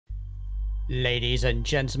Ladies and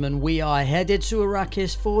gentlemen, we are headed to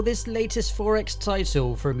Arrakis for this latest 4X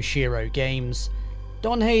title from Shiro Games.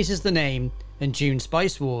 donHaize is the name, and Dune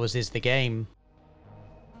Spice Wars is the game.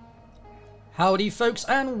 Howdy folks,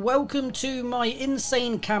 and welcome to my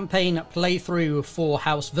insane campaign playthrough for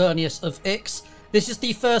House Vernius of Ix. This is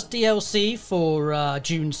the first DLC for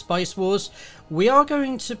Dune Spice Wars. We are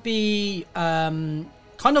going to be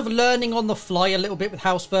kind of learning on the fly a little bit with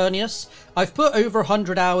House Vernius. I've put over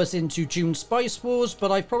 100 hours into Dune Spice Wars,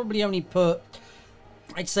 but I've probably only put,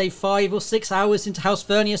 I'd say 5 or 6 hours into House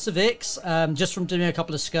Vernius of Ix, just from doing a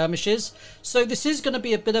couple of skirmishes. So this is going to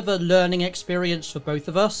be a bit of a learning experience for both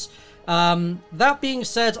of us. That being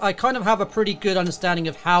said, I kind of have a pretty good understanding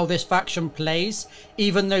of how this faction plays,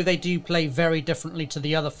 even though they do play very differently to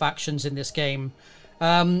the other factions in this game.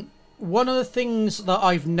 One of the things that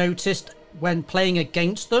I've noticed when playing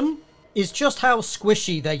against them is just how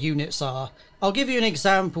squishy their units are. I'll give you an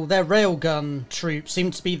example. Their railgun troops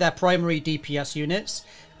seem to be their primary DPS units.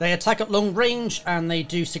 They attack at long range and they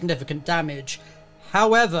do significant damage.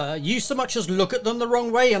 However, you so much as look at them the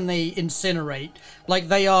wrong way and they incinerate. Like,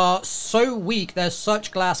 they are so weak, they're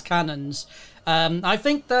such glass cannons. I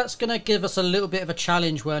think that's going to give us a little bit of a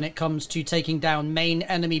challenge when it comes to taking down main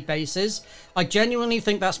enemy bases. I genuinely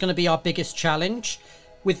think that's going to be our biggest challenge.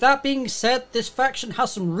 With that being said, this faction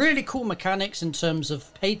has some really cool mechanics in terms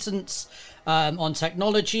of patents on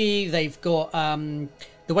technology. They've got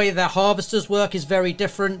the way their harvesters work is very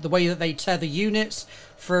different. The way that they tether units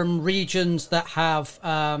from regions that have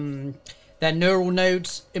their neural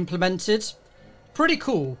nodes implemented. Pretty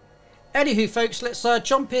cool. Anywho, folks, let's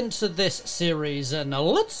jump into this series and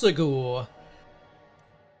let's go.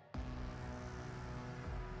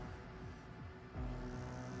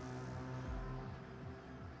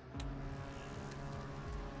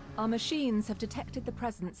 Our machines have detected the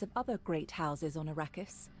presence of other great houses on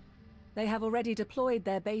Arrakis. They have already deployed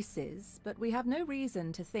their bases, but we have no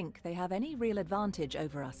reason to think they have any real advantage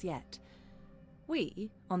over us yet.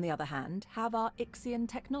 We, on the other hand, have our Ixian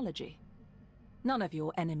technology. None of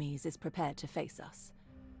your enemies is prepared to face us.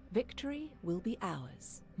 Victory will be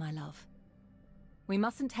ours, my love. We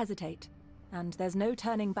mustn't hesitate, and there's no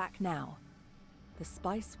turning back now. The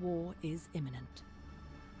Spice War is imminent.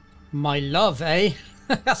 My love, eh?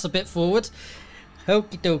 That's a bit forward.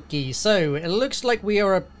 Okie dokie. So, it looks like we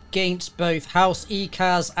are against both House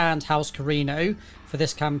Ix and House Carino for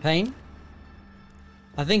this campaign.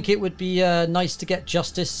 I think it would be nice to get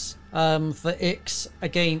justice for Ix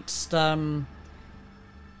against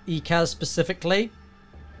Ix specifically.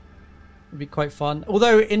 Would be quite fun.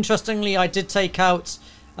 Although, interestingly, I did take out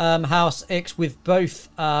House Ix with both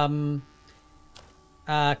Carino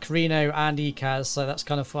and Ix, so that's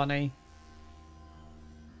kind of funny.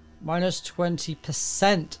 Minus 20%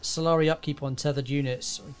 Solari upkeep on tethered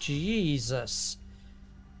units. Jesus.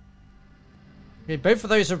 Okay, both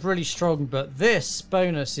of those are really strong, but this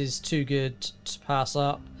bonus is too good to pass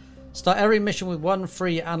up. Start every mission with one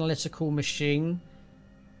free analytical machine.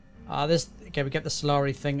 Okay, we get the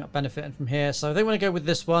Solari thing benefiting from here, so I think we're going to go with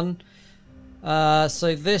this one.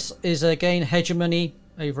 So this is again hegemony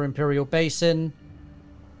over Imperial Basin.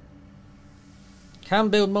 Can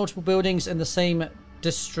build multiple buildings in the same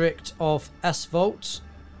district of S-Vault.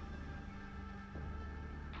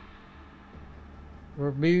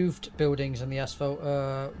 Removed buildings in the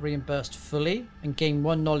S-Vault reimbursed fully and gain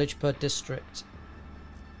 1 knowledge per district.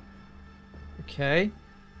 Okay.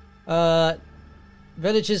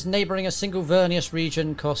 Villages neighbouring a single Vernius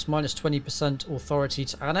region cost minus 20% authority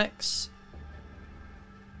to annex.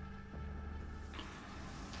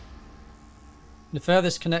 The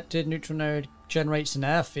furthest connected neutral node generates an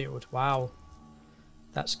airfield. Wow.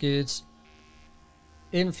 That's good.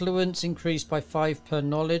 Influence increased by 5 per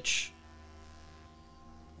knowledge.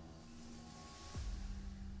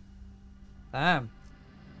 Damn.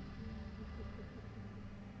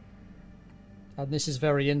 And this is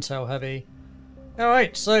very intel heavy.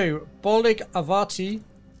 Alright, so Bolig Avati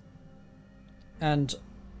and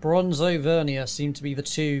Bronzo Vernia seem to be the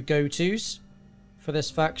two go-tos for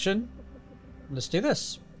this faction. Let's do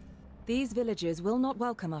this. These villagers will not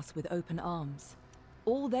welcome us with open arms.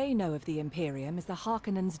 All they know of the Imperium is the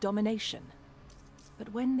Harkonnens' domination.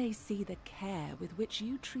 But when they see the care with which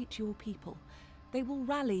you treat your people, they will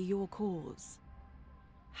rally your cause.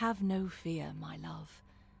 Have no fear, my love.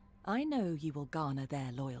 I know you will garner their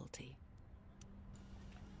loyalty.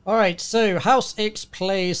 Alright, so House Ix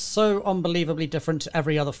plays so unbelievably different to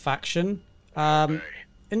every other faction.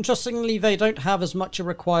 Interestingly, they don't have as much a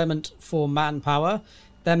requirement for manpower.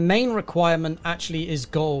 Their main requirement actually is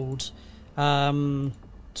gold.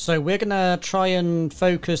 So we're going to try and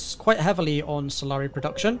focus quite heavily on Solari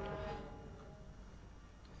production.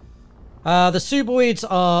 The Suboids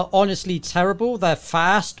are honestly terrible. They're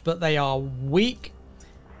fast, but they are weak.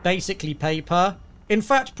 Basically paper. In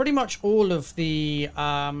fact, pretty much all of the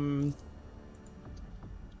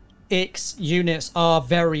Ix units are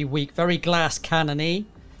very weak, very glass cannon-y,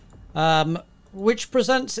 which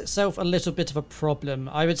presents itself a little bit of a problem.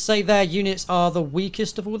 I would say their units are the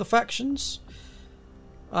weakest of all the factions.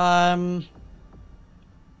 But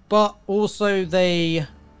also they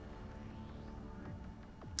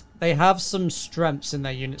have some strengths in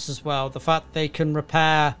their units as well. The fact they can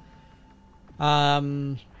repair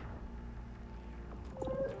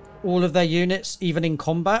all of their units, even in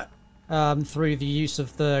combat, through the use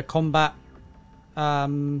of the combat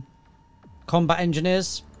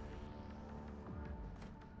engineers.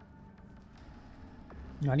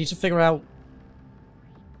 I need to figure out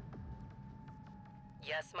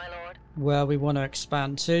Yes, my lord. where we want to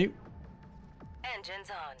expand to.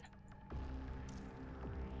 Engines on.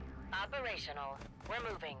 Operational.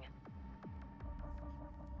 We're moving.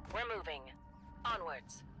 We're moving.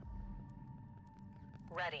 Onwards.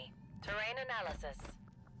 Ready. Terrain analysis.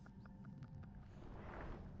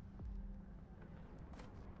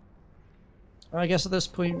 I guess at this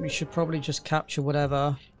point we should probably just capture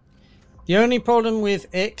whatever. The only problem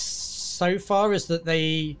with Ix so far is that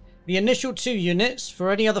the initial 2 units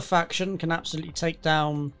for any other faction can absolutely take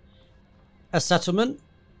down a settlement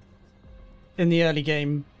in the early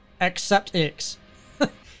game, except Ix.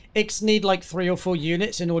 Ix need like 3 or 4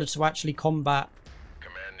 units in order to actually combat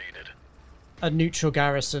Command needed. a neutral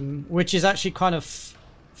garrison, which is actually kind of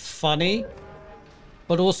funny,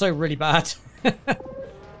 but also really bad.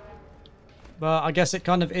 But I guess it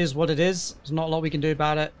kind of is what it is. There's not a lot we can do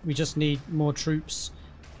about it. We just need more troops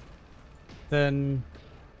than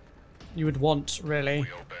you would want, really. We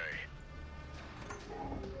obey.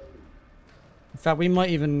 In fact, we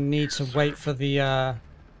might even need to wait for the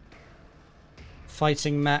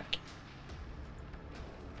fighting mech.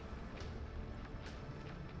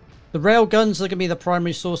 The rail guns are going to be the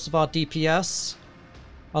primary source of our DPS,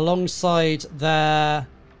 alongside their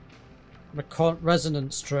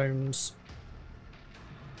resonance drones.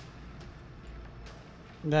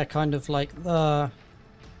 They're kind of like the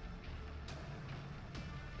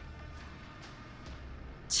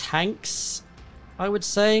tanks, I would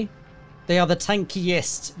say. They are the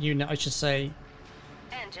tankiest unit, I should say.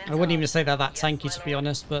 Engines I wouldn't on. even say they're that Yes, tanky, my to be lord.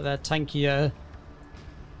 honest, but they're tankier.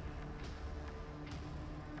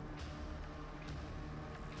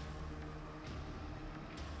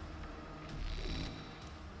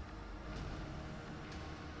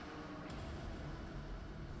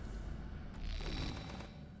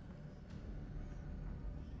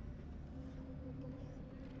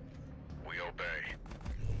 We obey.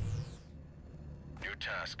 New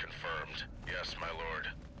task confirmed. Yes, my lord.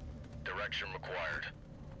 Direction required.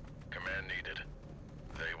 Command needed.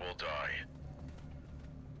 They will die.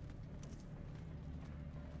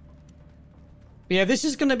 But yeah, this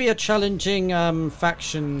is going to be a challenging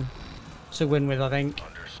faction to win with, I think.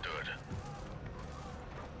 Understood.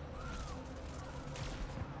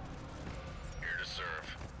 Here to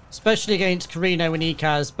serve. Especially against Carino and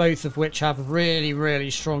Ikaz, both of which have really,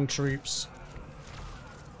 really strong troops.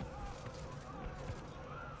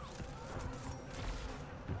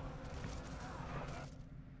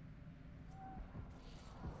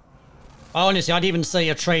 Honestly, I'd even say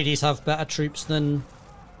Atreides have better troops than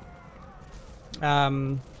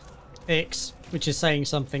Ix, which is saying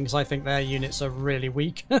something, because I think their units are really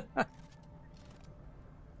weak. But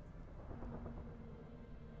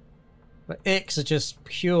Ix are just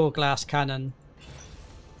pure glass cannon.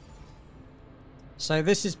 So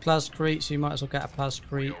this is Plascrete, so you might as well get a We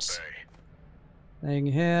Plascrete obey. thing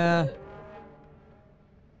here.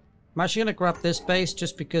 I'm actually going to grab this base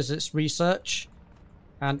just because it's research.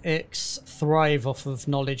 And Ix thrive off of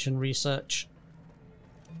knowledge and research.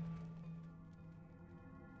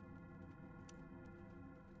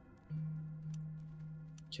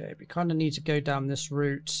 Okay, we kind of need to go down this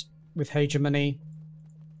route with hegemony.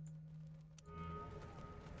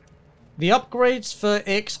 The upgrades for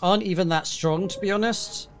Ix aren't even that strong, to be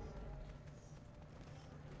honest.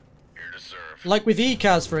 Here to serve. Like with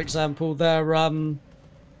Ikaz, for example, their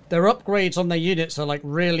upgrades on their units are like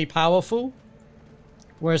really powerful.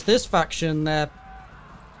 Whereas this faction, they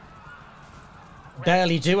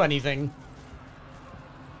barely do anything,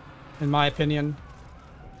 in my opinion.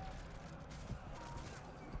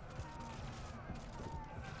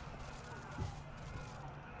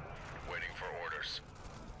 Waiting for orders.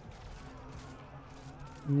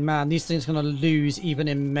 Man, these things are going to lose even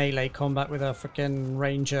in melee combat with a freaking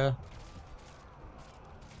ranger.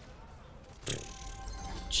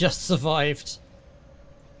 Just survived.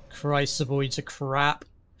 Christ, Savoids are crap.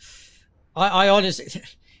 I honestly,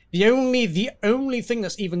 the only thing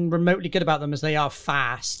that's even remotely good about them is they are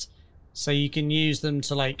fast, so you can use them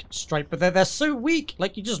to like strike. But they're so weak.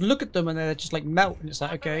 Like you just look at them and they're just like melt, and it's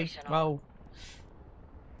like, okay, well,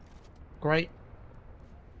 great.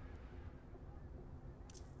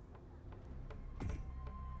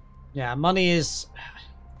 Yeah, money is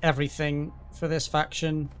everything for this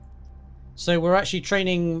faction. So we're actually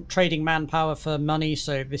trading manpower for money.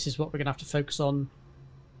 So this is what we're gonna have to focus on.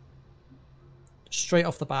 Straight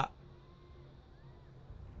off the bat.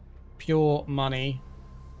 Pure money.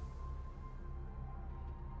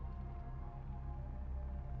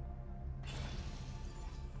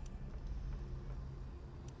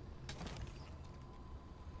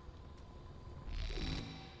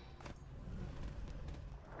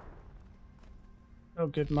 Oh,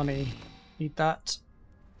 good money. Need that.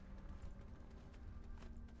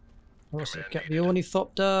 Also get the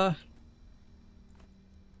Ornithopter.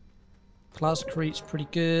 Plascrete's pretty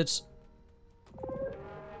good.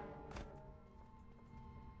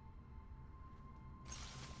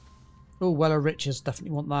 Oh, Weller Riches,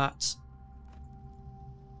 definitely want that.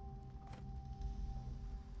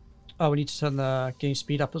 Oh, we need to turn the game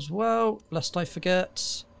speed up as well, lest I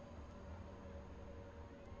forget.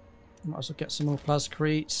 Might as well get some more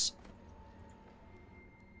Plascretes.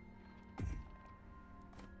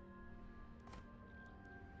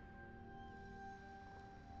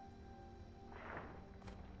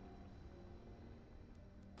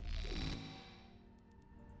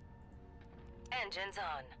 Engines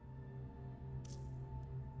on.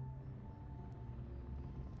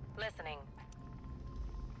 Listening.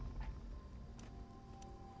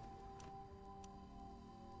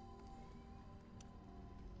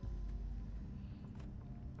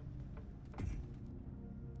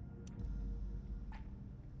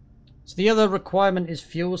 So the other requirement is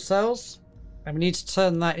fuel cells, and we need to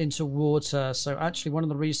turn that into water. So actually one of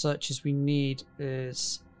the researches we need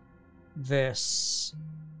is this.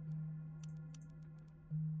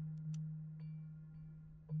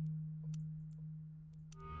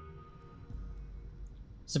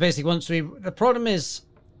 So basically the problem is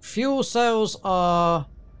fuel cells are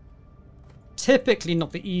typically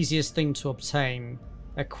not the easiest thing to obtain.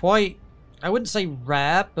 They're quite, I wouldn't say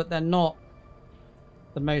rare, but they're not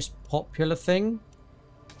the most popular thing.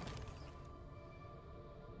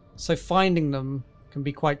 So finding them can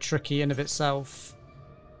be quite tricky in of itself.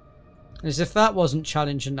 As if that wasn't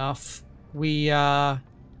challenge enough, we Waiting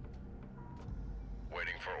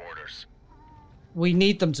for orders. we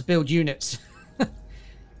need them to build units.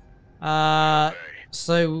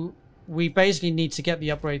 So we basically need to get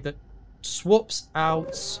the upgrade that swaps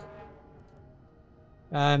out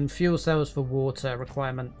fuel cells for water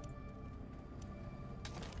requirement,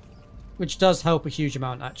 which does help a huge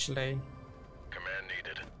amount actually. Command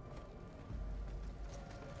needed.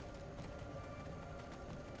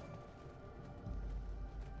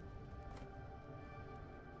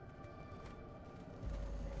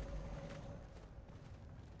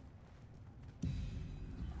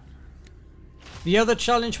 The other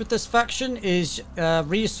challenge with this faction is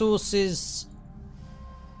resources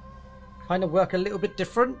kind of work a little bit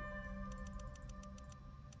different.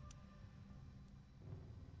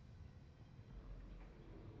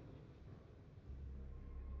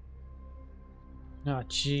 Oh,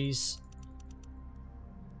 jeez.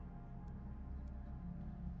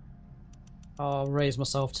 I'll raise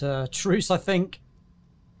myself to truce, I think.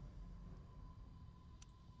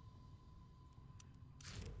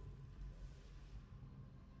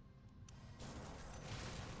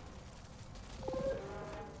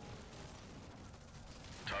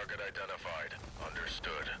 Target identified.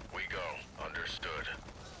 Understood. We go. Understood.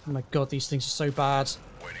 Oh my god, these things are so bad.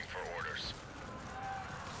 Waiting for orders.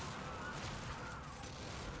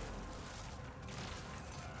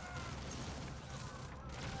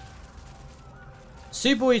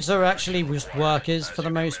 Suboids are actually just workers for the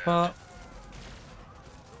most part.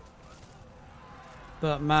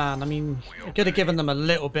 But man, I mean, you could have given them a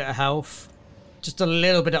little bit of health. Just a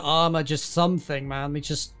little bit of armor, just something, man. It's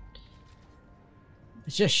just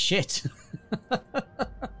shit.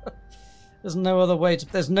 There's no other way to,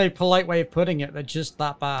 there's no polite way of putting it. They're just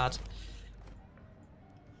that bad.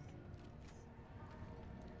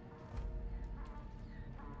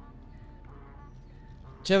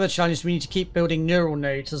 The other challenge is we need to keep building neural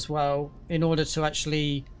nodes as well in order to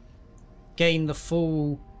actually gain the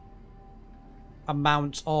full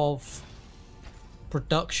amount of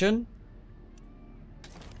production.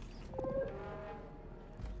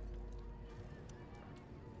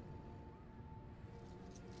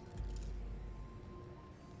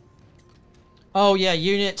 Oh yeah,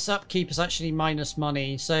 units upkeep is actually minus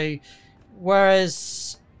money. So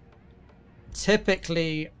whereas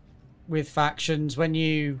typically with factions, when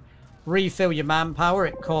you refill your manpower,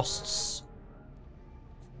 it costs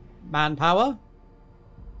manpower.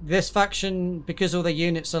 This faction, because all their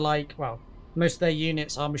units are like, well, most of their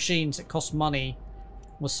units are machines, it costs money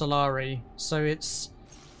with Solari. So it's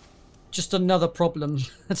just another problem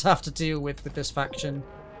to have to deal with this faction.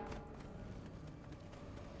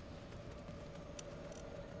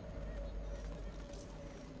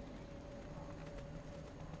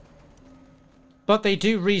 But they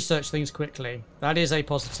do research things quickly. That is a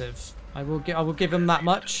positive. I will give them that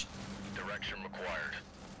much. Direction required.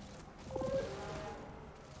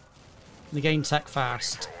 They gain tech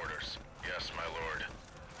fast. Orders. Yes, my lord.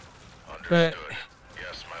 But Understood.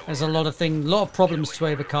 Yes, my lord. there's a lot of problems to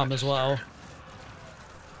overcome as well.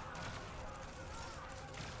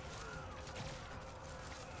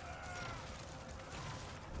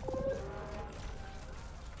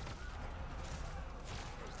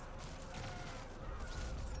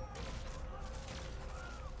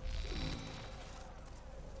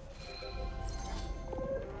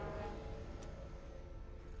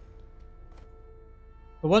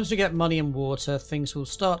 But once we get money and water, things will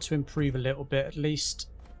start to improve a little bit, at least.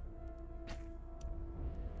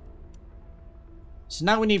 So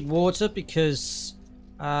now we need water because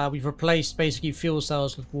we've replaced basically fuel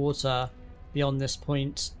cells with water beyond this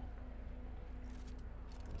point.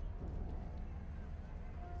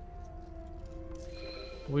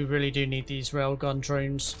 We really do need these railgun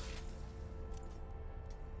drones.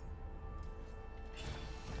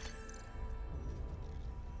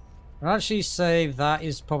 I'd actually say that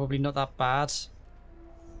is probably not that bad.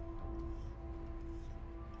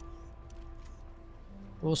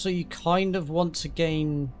 Also, you kind of want to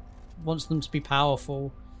gain... wants them to be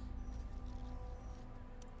powerful.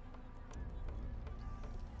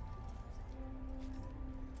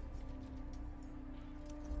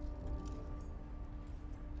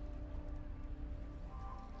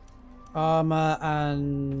 Armor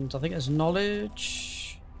and I think it's knowledge.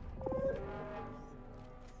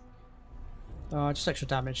 Just extra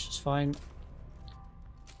damage, it's fine.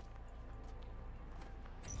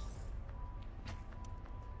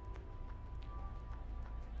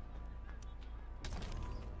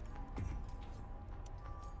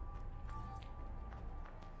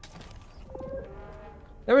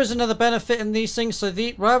 There is another benefit in these things, so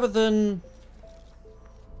rather than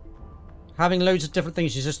having loads of different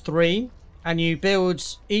things, it's just 3, and you build,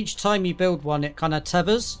 each time you build one, it kind of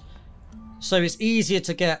tethers, so it's easier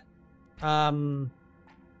to get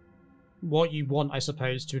what you want, I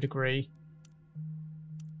suppose, to a degree.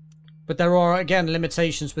 But there are, again,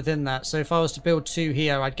 limitations within that. So if I was to build 2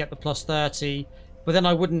 here, I'd get the plus 30. But then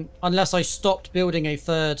I wouldn't, unless I stopped building a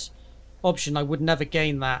third option, I would never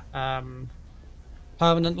gain that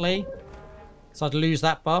permanently. So I'd lose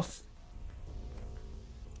that buff.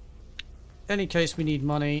 In any case, we need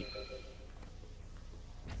money.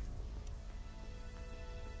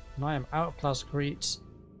 And I am out of plascrete.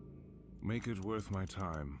 Make it worth my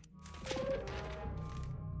time.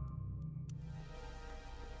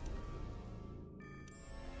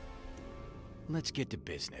 Let's get to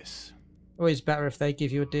business. Always better if they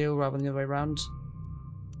give you a deal rather than the other way around.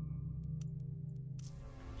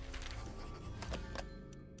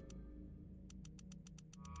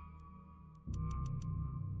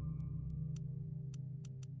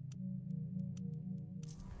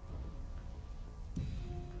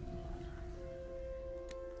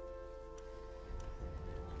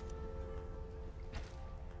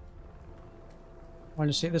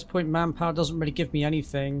 Honestly, at this point, manpower doesn't really give me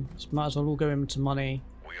anything. Just might as well all go into money.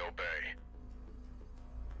 We obey.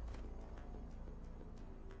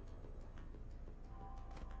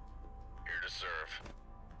 Here to serve.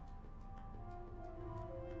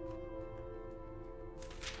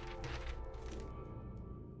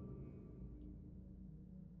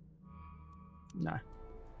 No.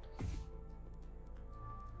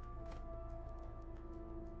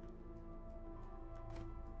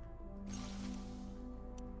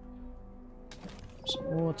 Some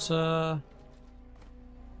water.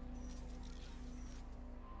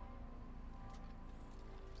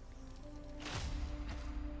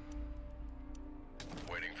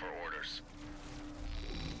 Waiting for orders.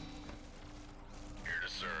 Here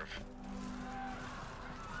to serve.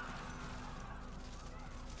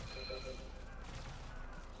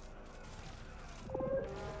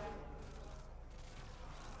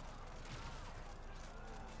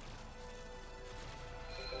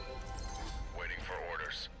 Waiting for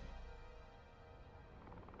orders.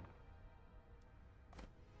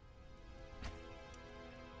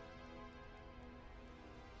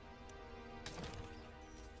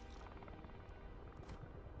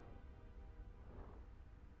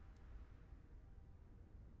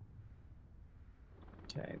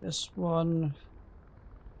 Okay, this one.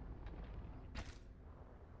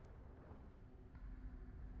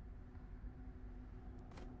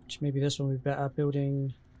 Which maybe this one would be better.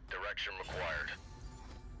 Building. Direction required.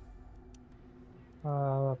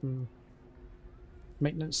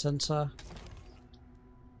 Maintenance center.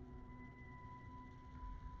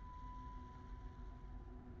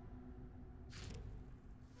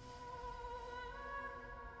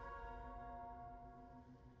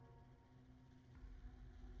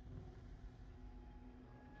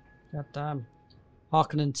 God damn.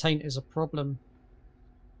 Harkonnen taint is a problem.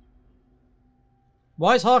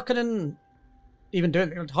 Why is Harkonnen even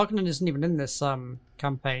doing it? Harkonnen isn't even in this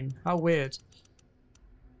campaign. How weird.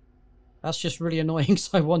 That's just really annoying,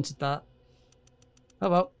 so I wanted that. Oh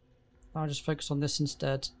well. I'll just focus on this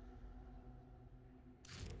instead.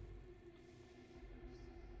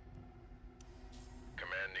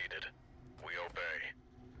 Command needed. We obey.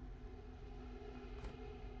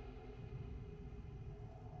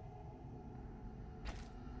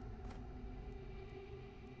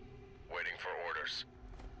 Waiting for orders.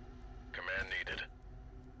 Command needed.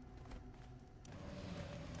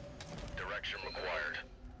 Direction required.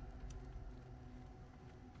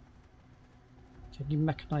 Okay, new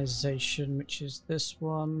mechanization, which is this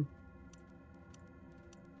one.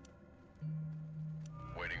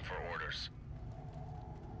 Waiting for orders.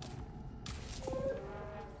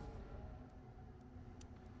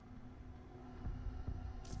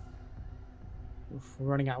 Oof, we're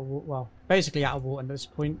running out of water. Well, basically out of water at this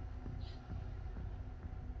point.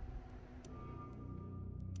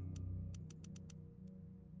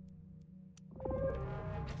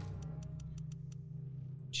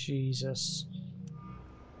 Jesus.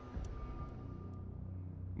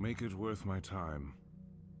 Make it worth my time.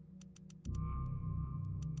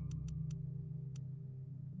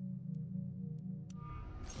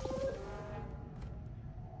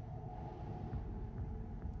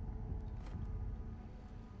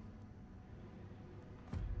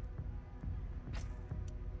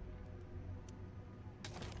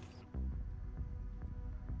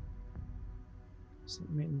 So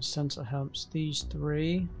maintenance center helps these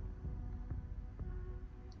 3.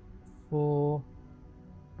 4,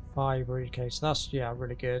 5, okay, so that's, yeah,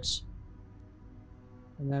 really good.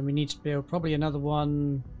 And then we need to build probably another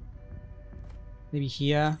one, maybe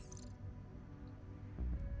here.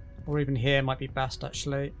 Or even here might be best,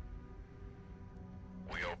 actually.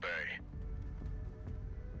 We obey.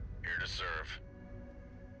 Here to serve.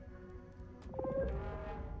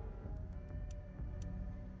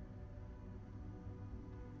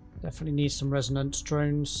 Definitely need some resonance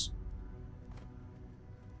drones.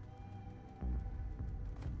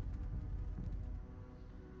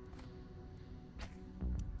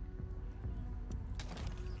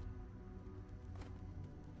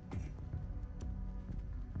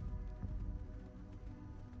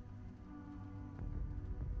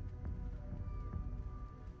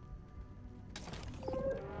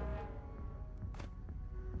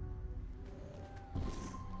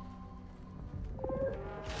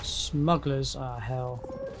 Smugglers, ah, hell.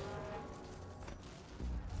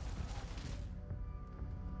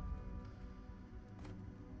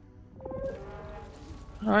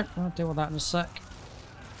 Alright, I'll deal with that in a sec.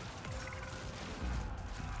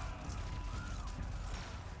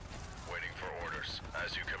 Waiting for orders.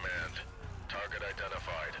 As you command. Target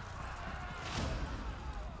identified.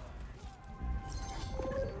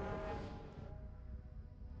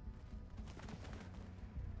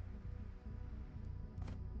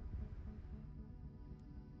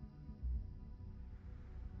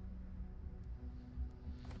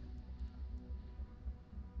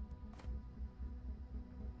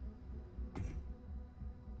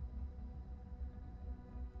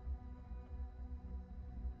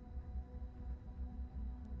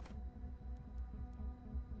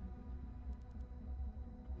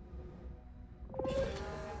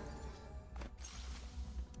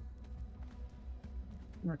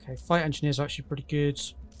 Okay, fight engineers are actually pretty good.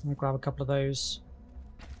 I'm gonna grab a couple of those.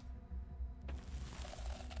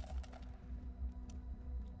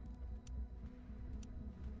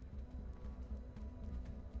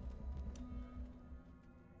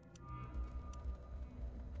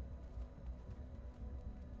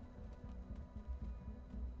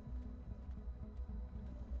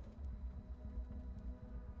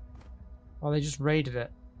 Oh, they just raided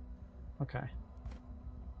it. Okay.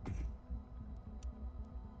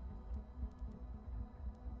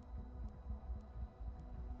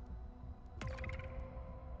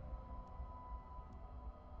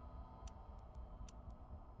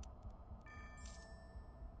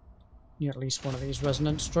 Need at least one of these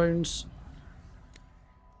resonance drones.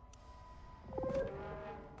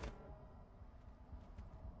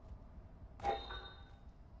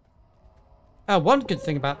 One good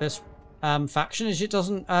thing about this faction is it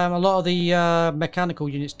doesn't. A lot of the mechanical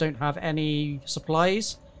units don't have any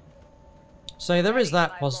supplies, so there is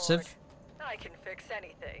that positive. I can fix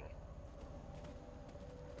anything.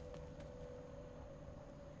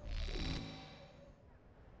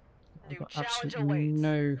 We've New got challenge absolutely awaits.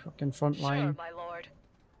 no fucking front line. Sure, my lord.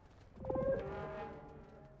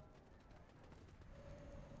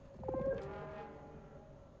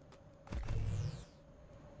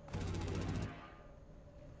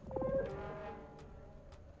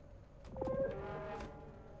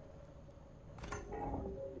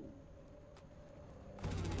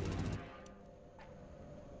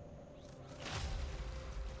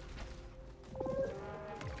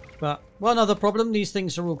 But one other problem, these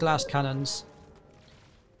things are all glass cannons.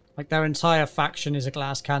 Like their entire faction is a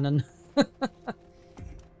glass cannon. Ready,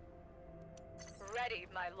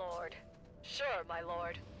 my lord. Sure, my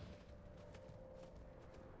lord.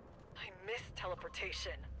 I miss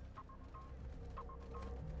teleportation.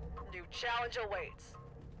 New challenge awaits.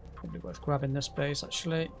 Probably worth grabbing this base,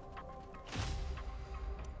 actually.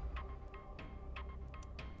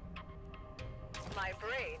 My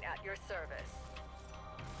brain at your service.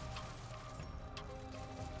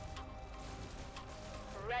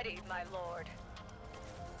 Ready, my lord.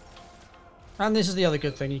 And this is the other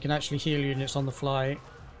good thing, you can actually heal units on the fly,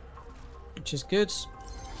 which is good.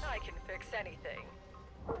 I can fix anything.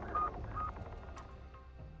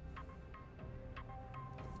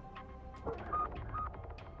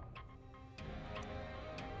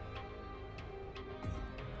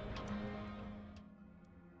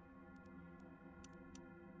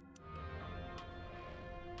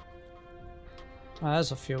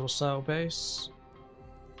 There's a fuel cell base.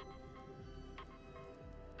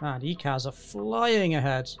 Man, ECAs are flying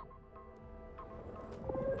ahead.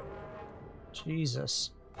 Jesus.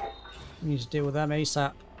 We need to deal with them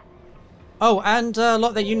ASAP. Oh, and a lot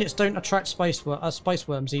of their units don't attract spice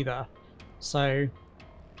worms either. So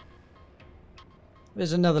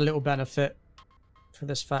there's another little benefit for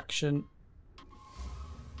this faction.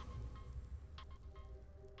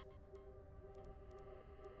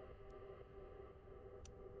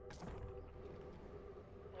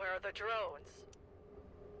 Where are the drones?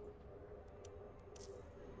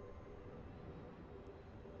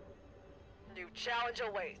 New challenge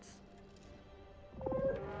awaits.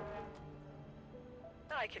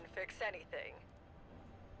 I can fix anything.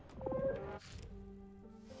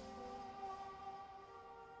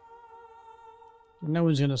 No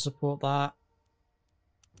one's going to support that.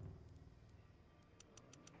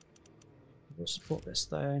 We'll support this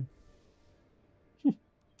though.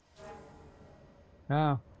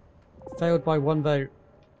 Ah, failed by 1 vote.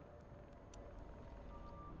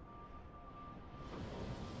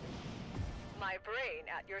 My brain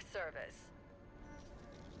at your service.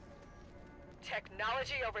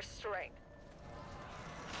 Technology over strength.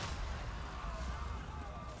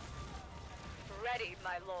 Ready,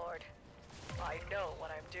 my lord. I know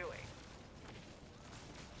what I'm doing.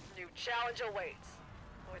 New challenge awaits.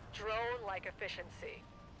 With drone-like efficiency.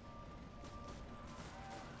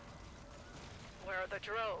 Where are the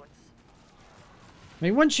drones? I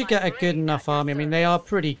mean, once you get a good enough army, I mean, they are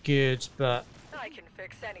pretty good, but I can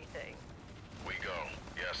fix anything. We go.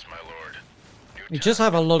 Yes, my lord. New you just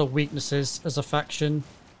have a lot of weaknesses as a faction.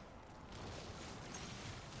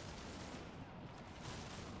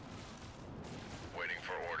 Waiting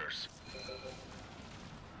for orders.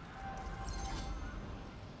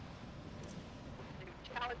 New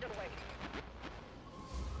challenge awaits.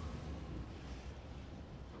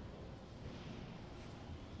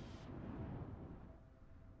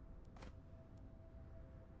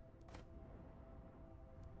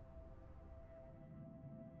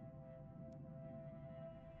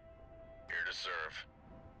 Here to serve.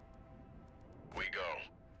 We go.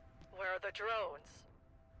 Where are the drones?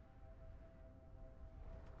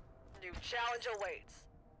 New challenge awaits.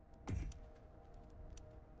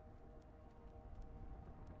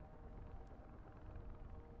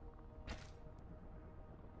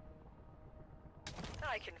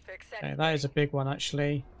 I can fix anything. Okay, that is a big one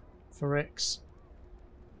actually for Ix.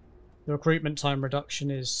 The recruitment time reduction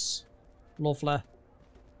is lovely.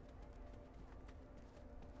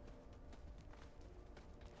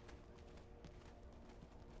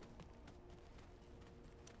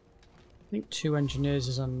 I think 2 engineers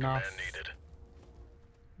is enough. Command needed.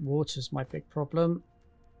 Water's my big problem.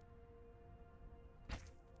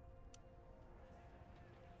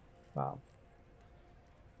 Wow.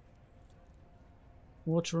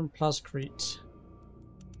 Water and plascrete.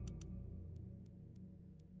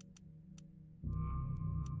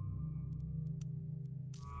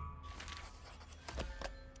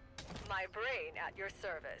 My My brain at your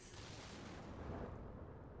service.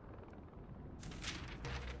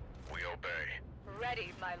 We obey.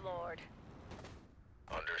 Ready, my lord.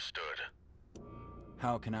 Understood.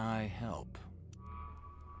 How can I help?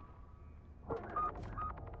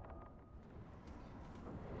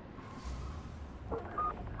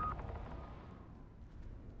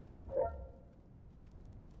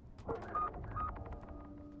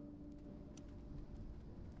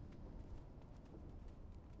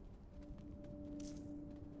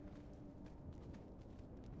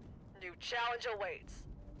 New challenge awaits.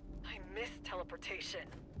 I miss teleportation.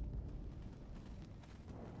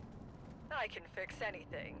 I can fix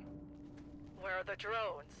anything. Where are the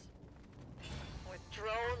drones? With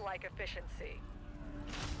drone-like efficiency.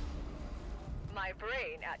 My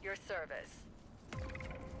brain at your service.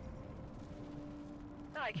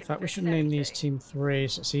 I can In fact, we fix should name these anything. Team 3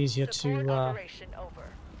 so it's easier Support to operation over.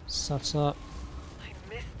 set up. I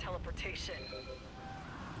miss teleportation.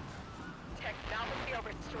 Technology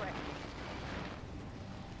over strength.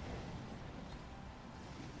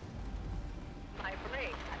 My brain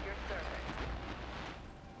at your service.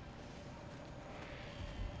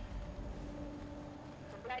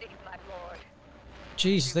 Ready, my lord.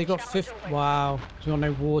 Jesus, they got 50. Wow, there's got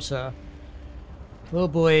no water. Oh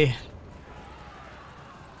boy.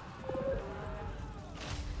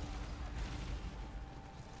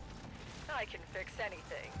 I can fix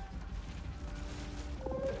anything.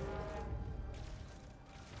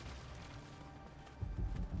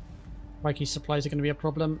 Mikey supplies are going to be a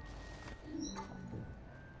problem.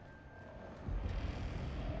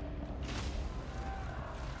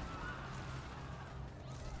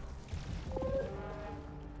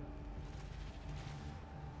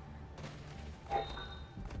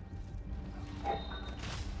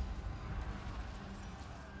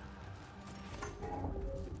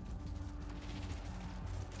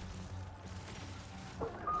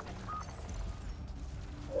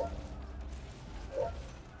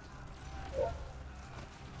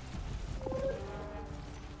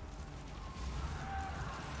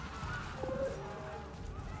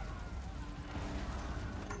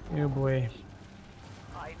 Oh boy.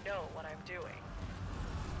 I know what I'm doing.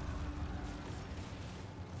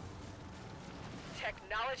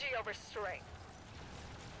 Technology over strength.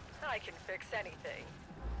 I can fix anything.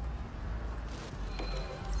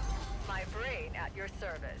 My brain at your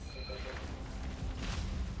service.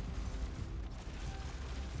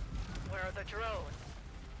 Where are the drones?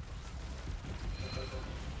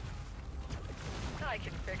 I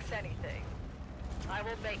can fix anything. I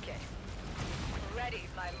will make it. Ready,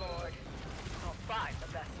 my lord. I'll find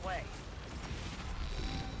the best way.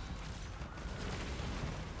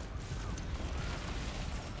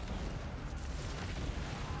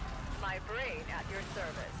 My brain at your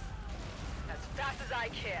service. As fast as I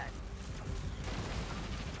can.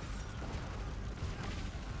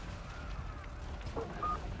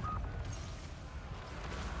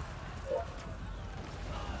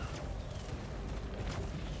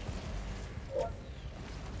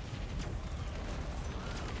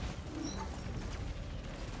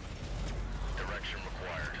 Direction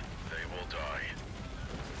required. They will die.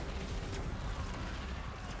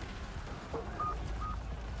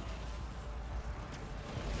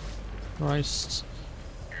 Christ.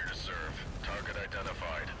 Here to serve. Target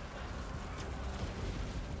identified.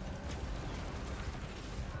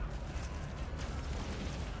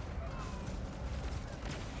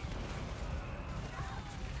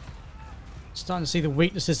 Starting to see the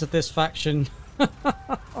weaknesses of this faction. I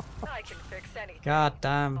can fix anything. God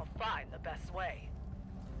damn. I'll find the best way.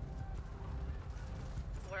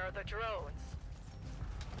 Where are the drones?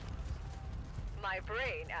 My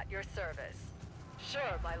brain at your service.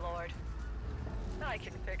 Sure, my lord. I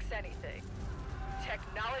can fix anything.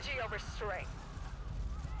 Technology over strength.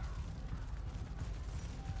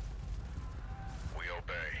 We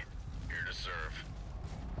obey. Here to serve.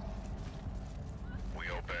 We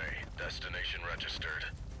obey. Destination registered.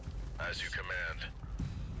 As you command.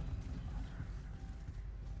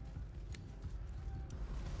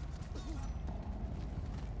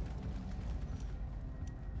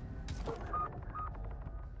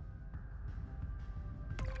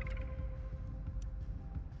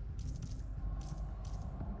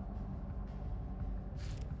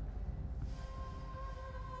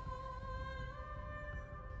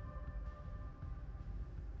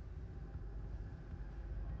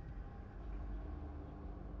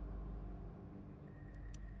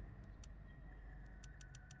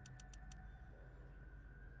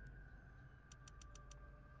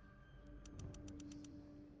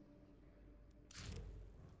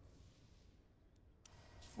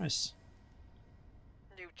 Nice.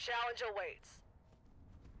 New challenge awaits.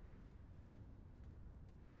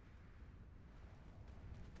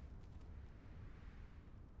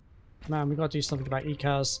 Man, we gotta do something about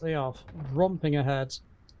e-cars. They are romping ahead.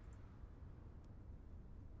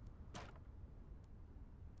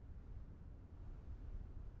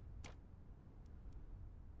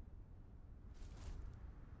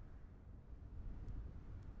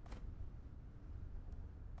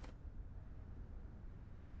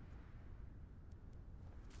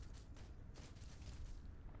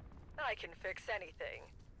 I can fix anything.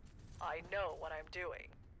 I know what I'm doing.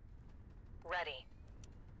 Ready.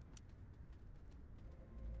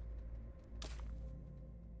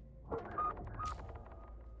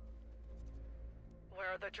 Where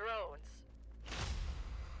are the drones?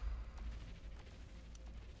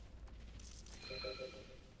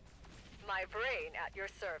 My brain at your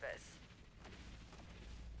service.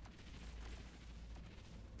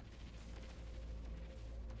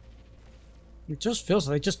 It just feels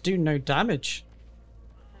like they just do no damage.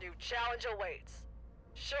 New challenge awaits.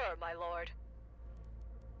 Sure, my lord.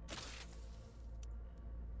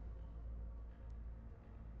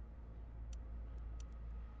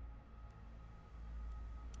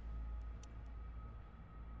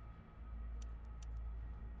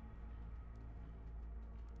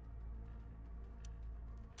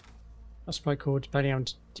 That's probably cool, depending on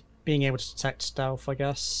being able to detect stealth, I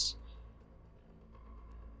guess.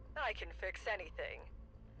 I can fix anything.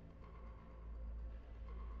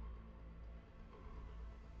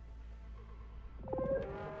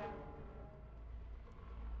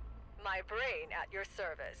 My brain at your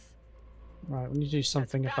service. Right, we need to do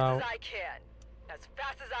something as fast about as I can. As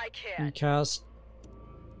fast as I can. e-cars.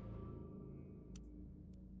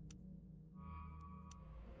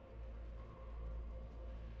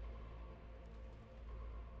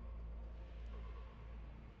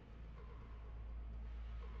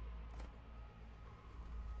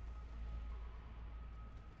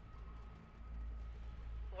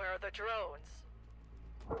 Where are the drones?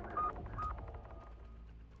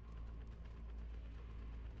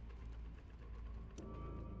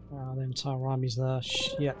 Oh, the entire army's there.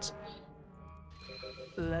 Shit.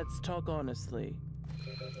 Let's talk honestly.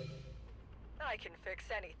 I can fix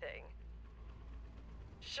anything.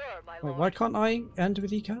 Sure, my Wait, lord. why can't I end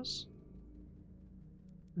with e-cars?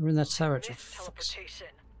 We're in their territory. Miss teleportation.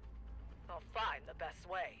 I'll find the best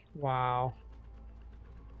way. Wow.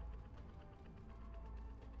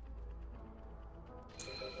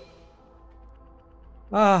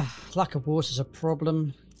 Ah, lack of water's a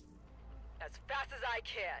problem. As fast as I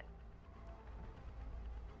can.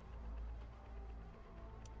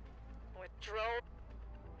 With drone.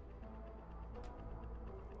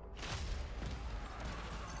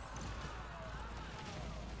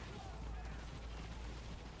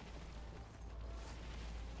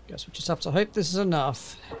 Guess we just have to hope this is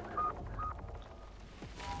enough.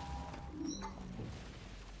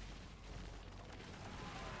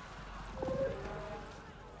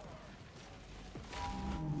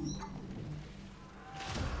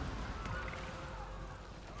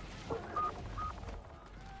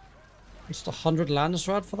 Just 100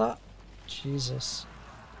 Landsrad for that? Jesus.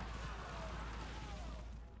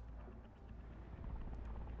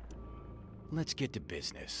 Let's get to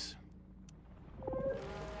business.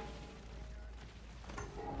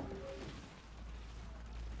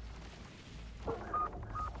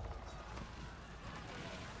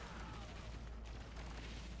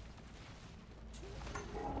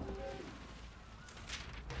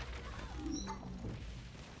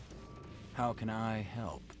 How can I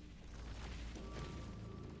help?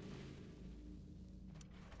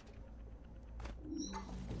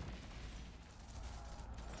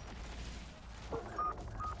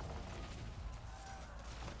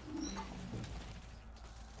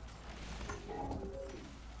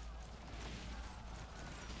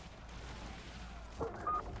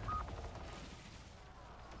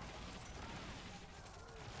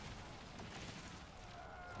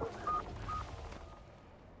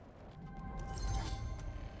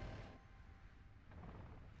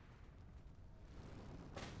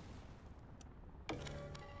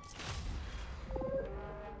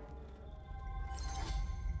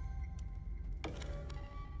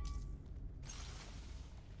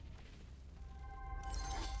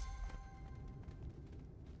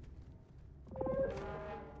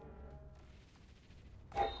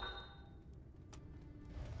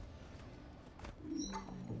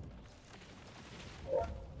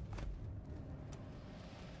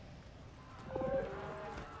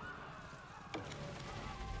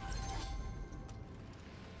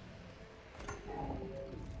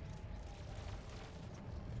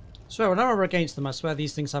 So whenever we're against them, I swear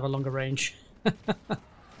these things have a longer range.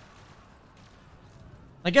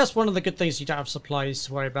 I guess one of the good things you don't have supplies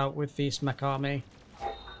to worry about with this mech army.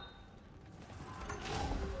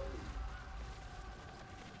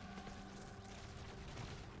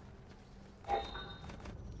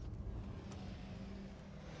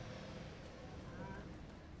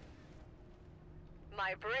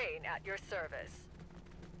 My brain at your service.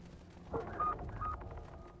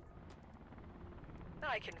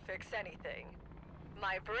 I can fix anything.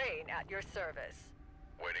 My brain at your service.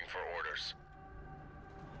 Waiting for orders.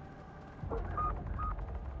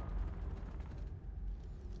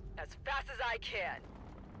 As fast as I can.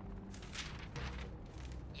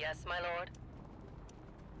 Yes, my lord.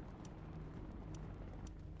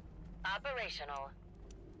 Operational.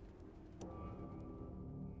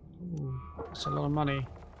 Ooh, that's a lot of money.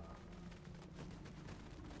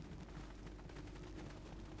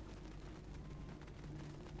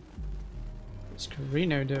 What's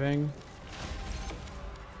Carino doing?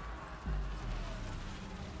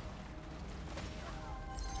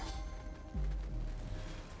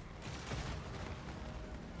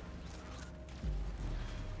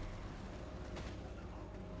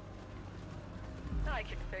 I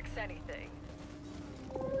can fix anything.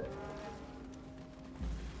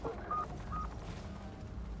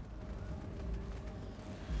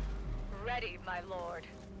 Ready, my lord.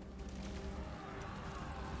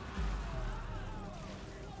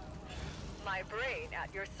 My brain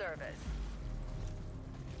at your service.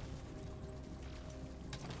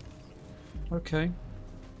 Okay.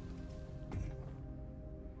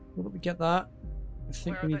 Will we get that? I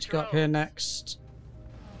think Where we are need the to go up here drones? next.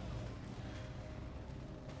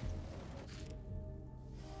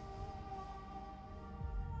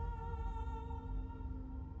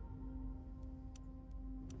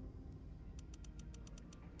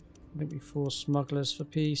 Maybe 4 smugglers for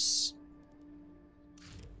peace.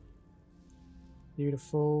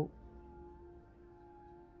 Beautiful.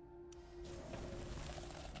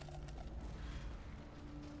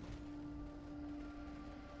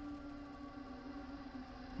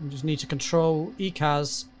 We just need to control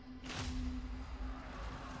Ikaz.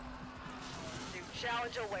 New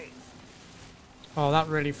challenge awaits. Oh, that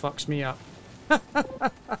really fucks me up.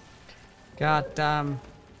 God damn.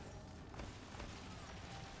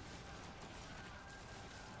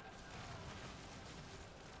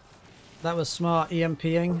 That was smart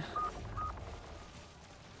EMPing.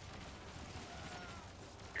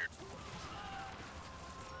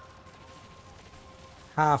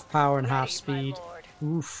 Half power and half Ready, speed. my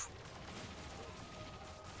lord. Oof.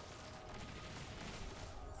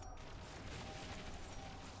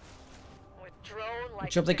 With drone like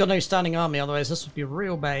Good job they got no efficiency. standing army, otherwise this would be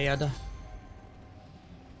real bad.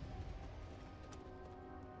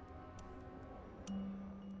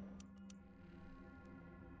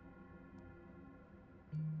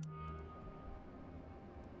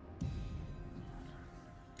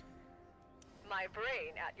 My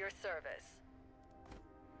brain at your service.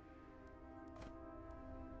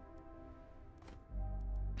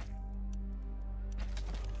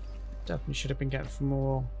 Definitely should have been getting some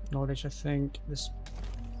more knowledge, I think. This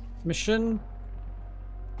mission.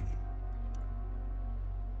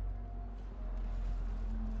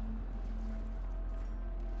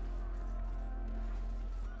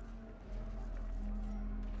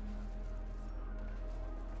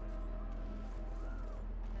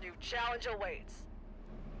 New challenge awaits.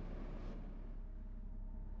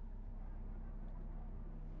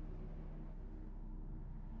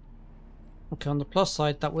 Okay, on the plus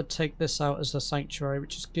side, that would take this out as a sanctuary,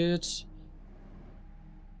 which is good.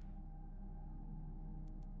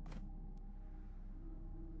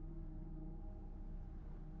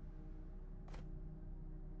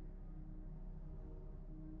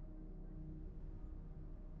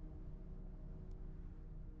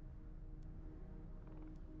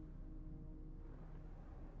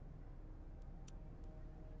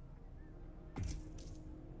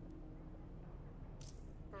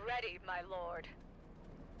 Ready, my lord.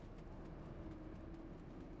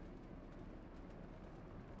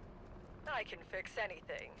 I can fix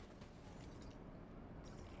anything.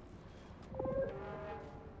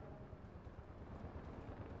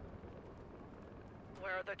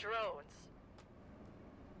 Where are the drones?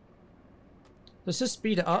 Does this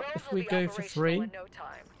speed it up Drones if will we be go for operational 3? in no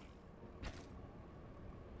time.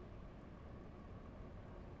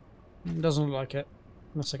 Doesn't look like it.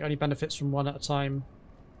 Looks like it only benefits from 1 at a time.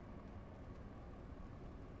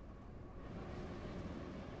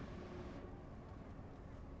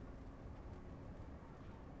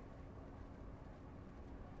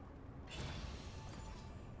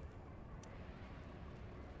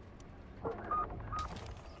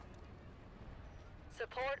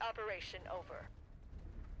 Support operation over.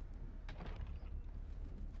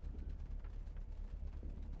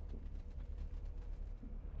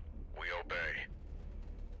 We obey.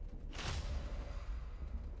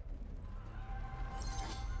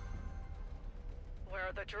 Where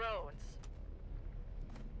are the drones?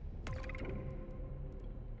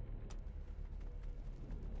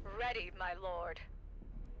 Ready, my lord.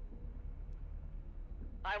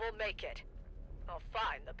 I will make it. I'll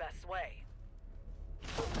find the best way.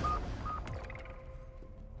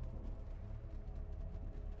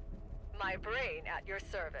 My brain at your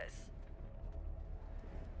service.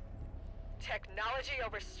 Technology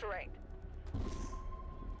over strength.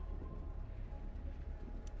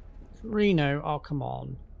 Reno, oh come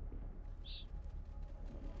on.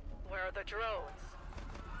 Where are the drones?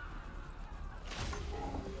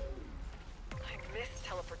 I missed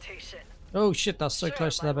teleportation. Oh shit, that's so Sure,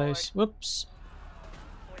 close to my their base. Whoops.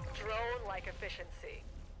 With drone-like efficiency.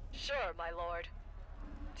 Sure, my lord.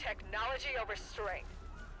 Technology over strength.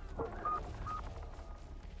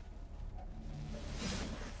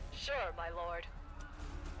 Sure, my lord.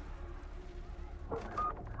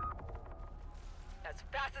 As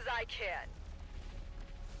fast as I can.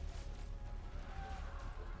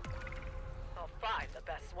 I'll find the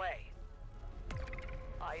best way.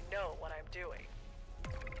 I know what I'm doing.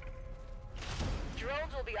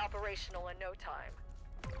 Drones will be operational in no time.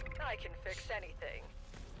 I can fix anything.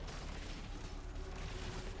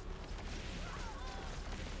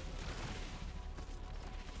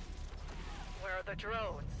 Where are the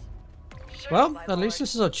drones? Sure, Well, my at least lord.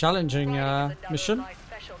 this is a challenging Riding is another of mission. my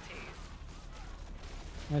specialties.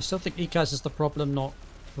 I still think Icaz is the problem, not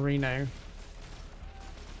Reno.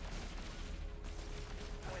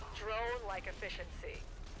 With drone-like efficiency.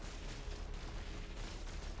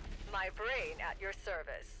 My brain at your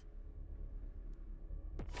service.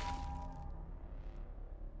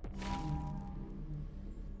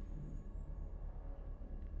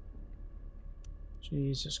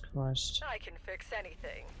 Jesus Christ. I can fix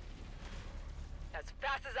anything. As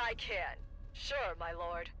fast as I can. Sure, my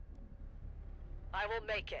lord. I will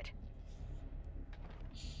make it.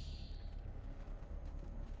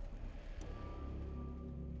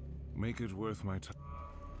 Make it worth my time.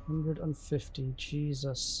 150,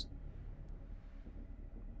 Jesus.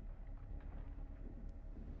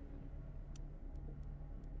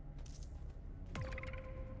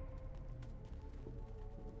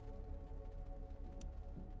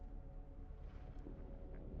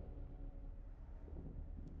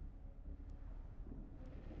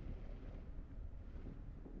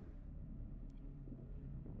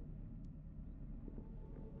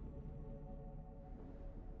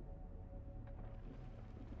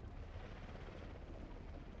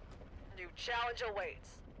 New challenge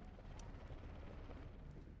awaits.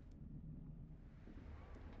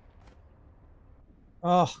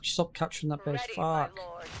 Oh, stop capturing that base. Ready, Fuck. my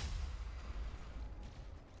lord.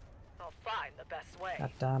 I'll find the best way.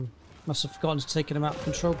 God damn. Must have forgotten to take him out of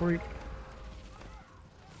control group.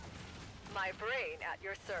 My brain at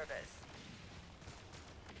your service.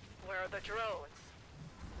 Where are the drones?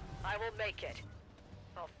 I will make it.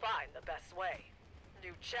 I'll find the best way.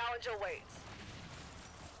 New challenge awaits.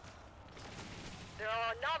 There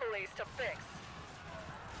are anomalies to fix.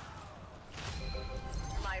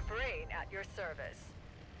 My brain at your service.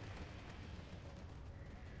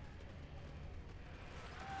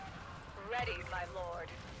 Ready, my lord.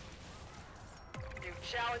 New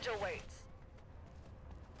challenge awaits.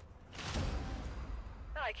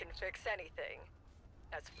 I can fix anything.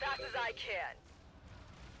 As fast as I can.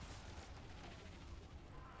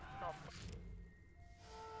 I'll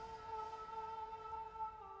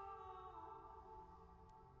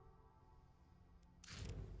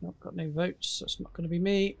Nope, got no votes, so it's not going to be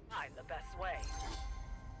me. find the best way.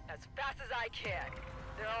 As fast as I can.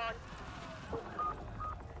 They're on.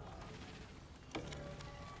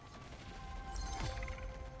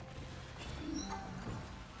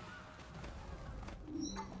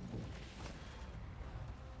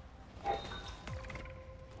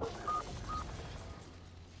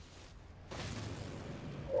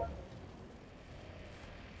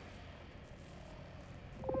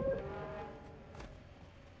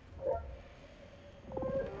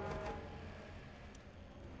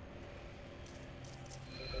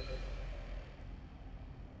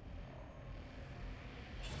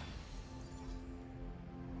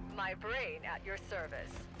 My brain at your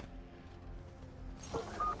service.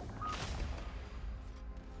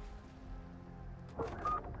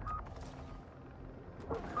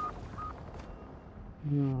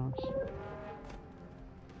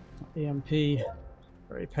 EMP,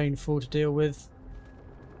 very painful to deal with.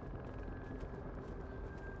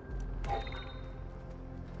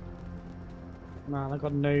 Man, I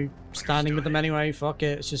got no standing with them anyway. Fuck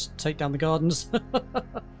it, let's just take down the gardens.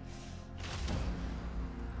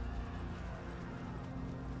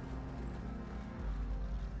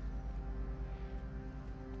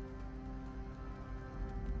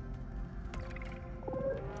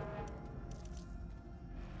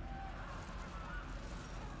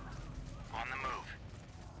 On the move.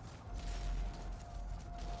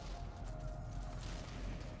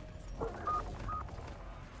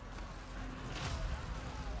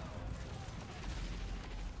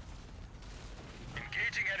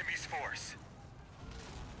 Engaging enemy's force.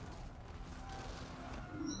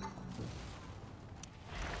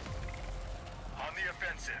 On the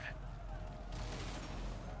offensive.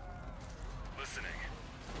 Listening.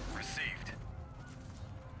 Received.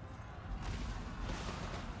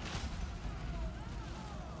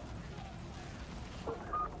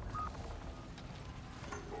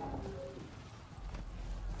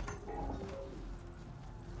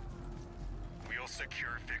 We'll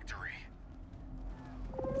secure victory.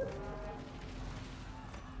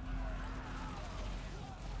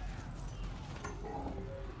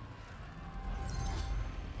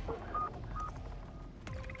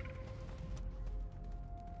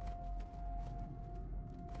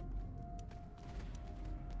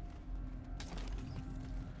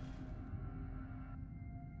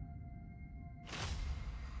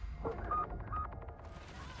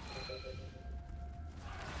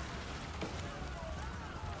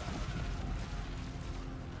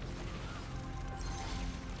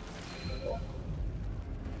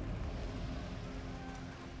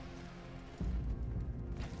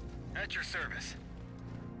 At your service.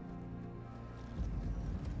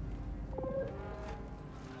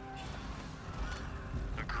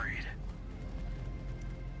 Agreed.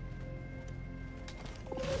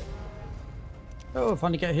 Oh,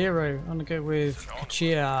 finally get a hero. I'm gonna go with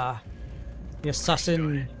Kachia, the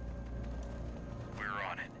assassin. We're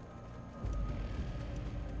on it.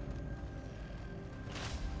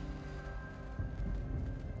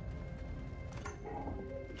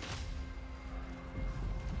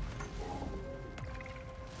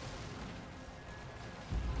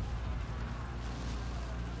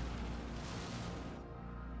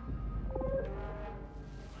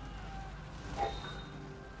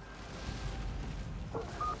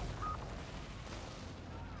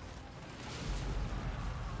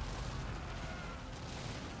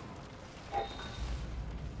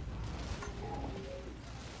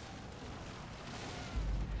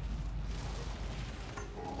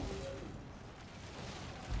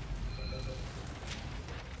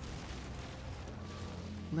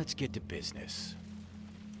 Let's get to business.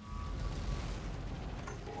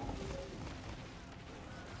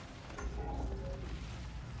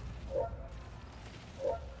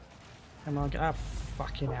 Come on, get out.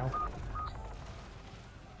 Fucking hell.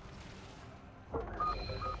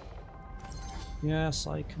 Yes,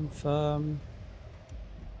 I confirm.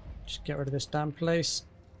 Just get rid of this damn place.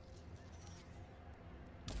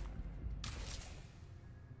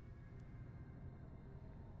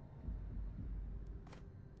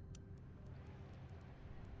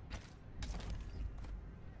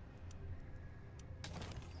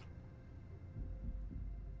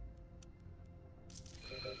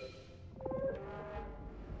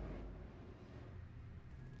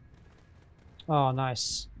 Oh,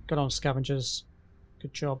 nice. Good on, scavengers.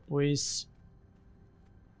 Good job, boys.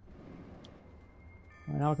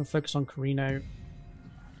 Right, now I can focus on Carino.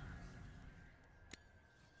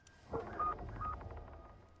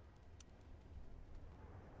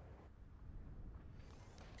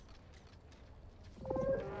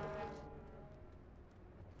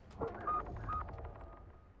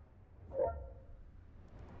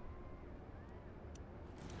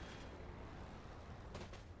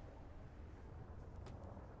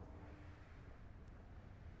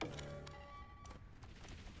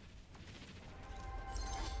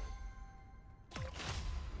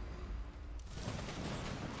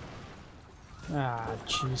 Ah,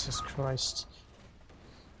 Jesus Christ.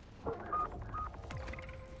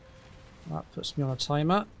 That puts me on a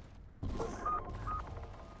timer.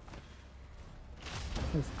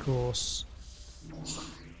 Of course.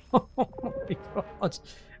 Oh my god.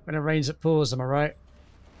 When it rains it pours, am I right?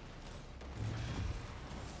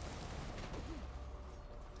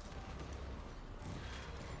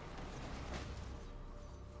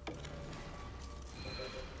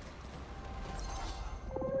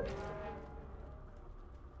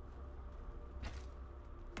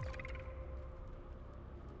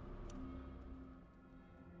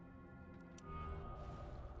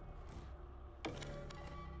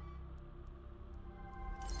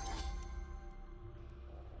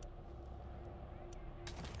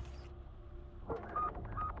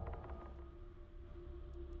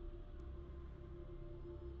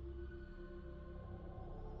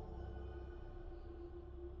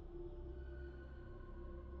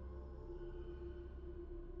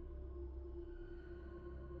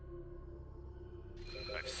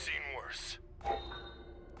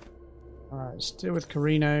 deal with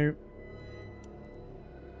Carino.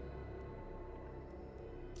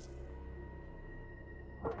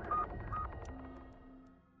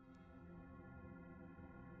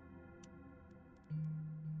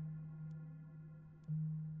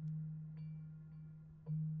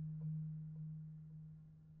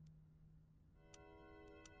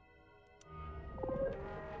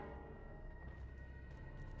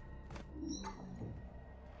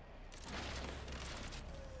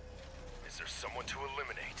 Is there someone to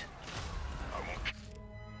eliminate? I won't.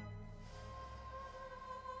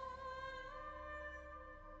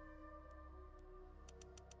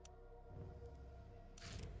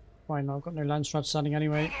 Fine, I've got no Landstrad standing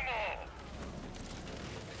anyway. Kill them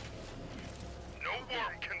all! No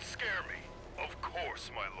worm can scare me. Of course,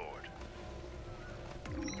 my lord.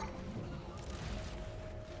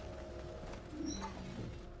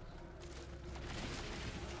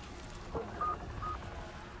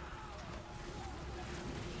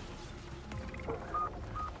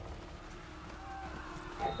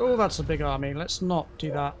 Oh, that's a big army. Let's not do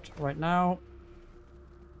that right now.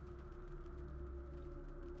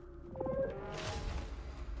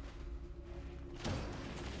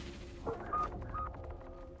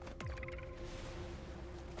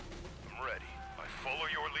 I'm ready. I follow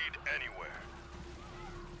your lead anywhere.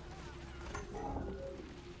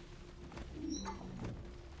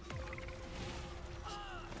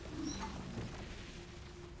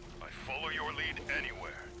 I follow your lead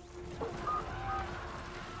anywhere.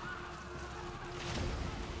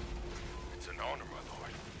 It's an honor, my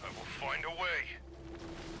lord. I will find a way.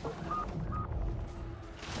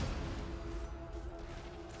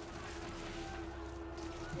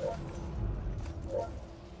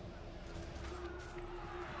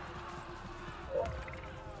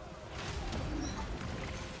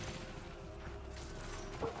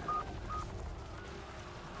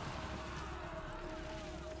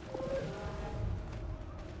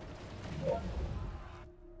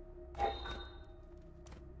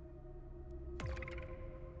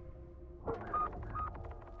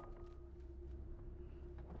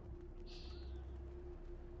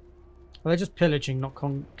 Well, they're just pillaging, not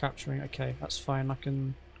capturing. Okay, that's fine. I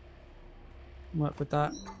can work with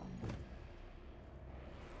that.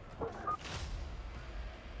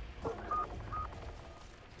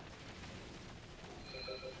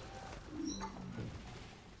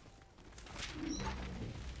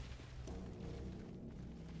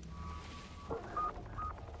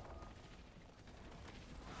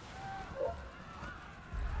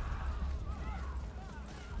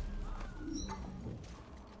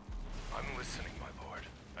 I'm listening, my lord.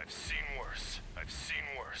 I've seen worse. I've seen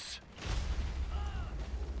worse.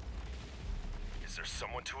 Is there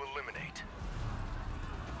someone to eliminate?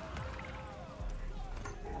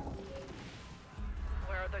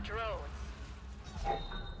 Where are the drones?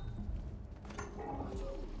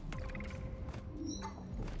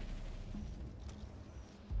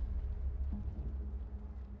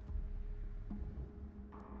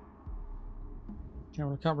 Yeah,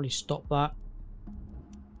 well, I can't really stop that.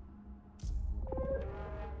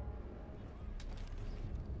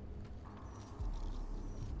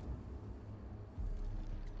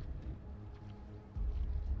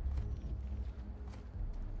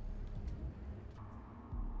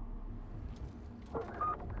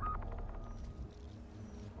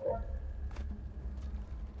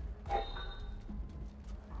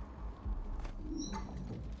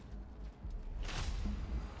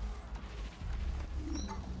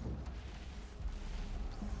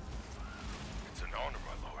 It's an honor,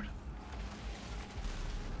 my lord.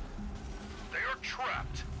 They are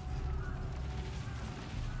trapped.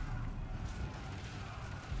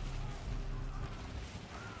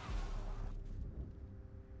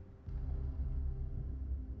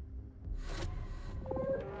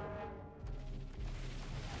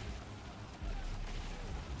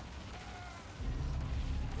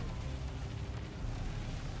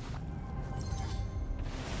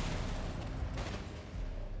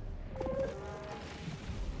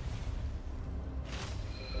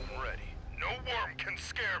 I'm ready. No worm can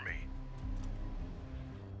scare me.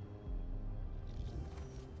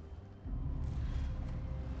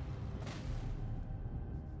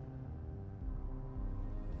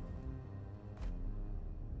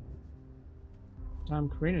 Damn,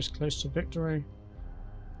 Carino's close to victory.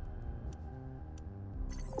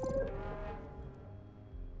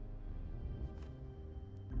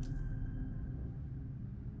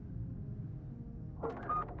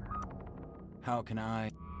 How can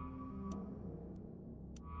I?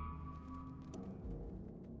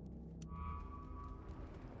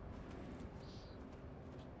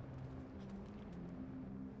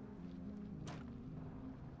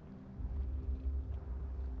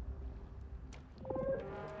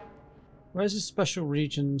 Where's his special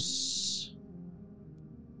regions?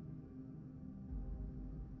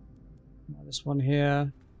 This one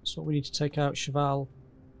here. That's what we need to take out, Cheval.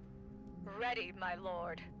 Ready, my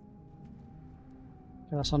lord.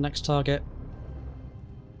 Okay, that's our next target.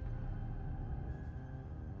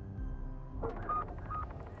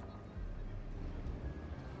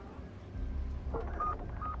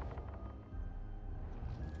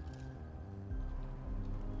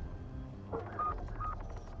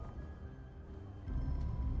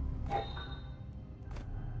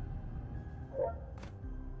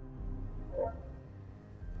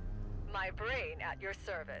 My brain at your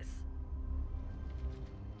service.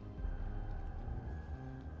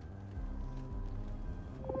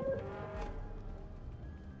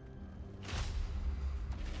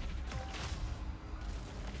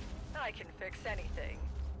 I can fix anything.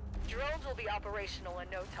 Drones will be operational in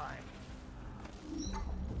no time.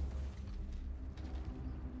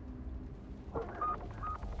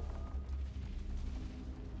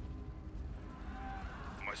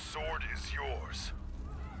 My sword is yours.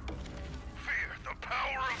 Fear the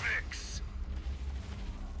power of Ix!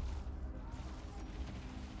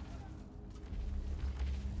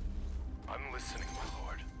 I'm listening, my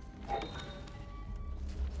lord.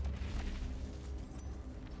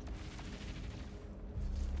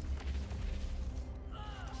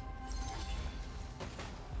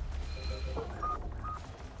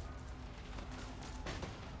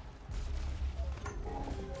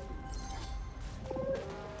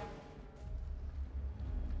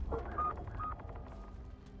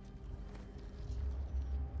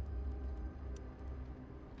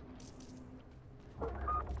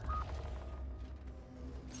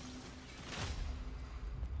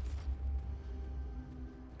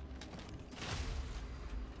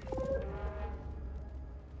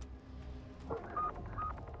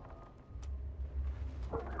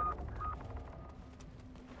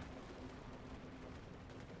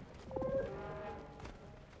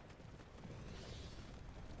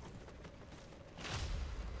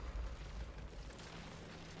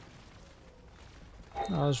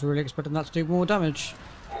 I was really expecting that to do more damage.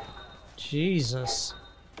 Jesus.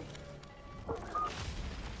 I'm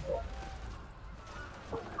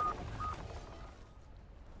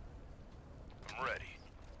ready.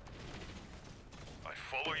 I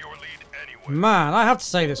follow your lead anyway. Man, I have to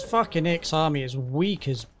say this fucking Ix army is weak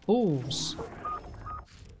as balls.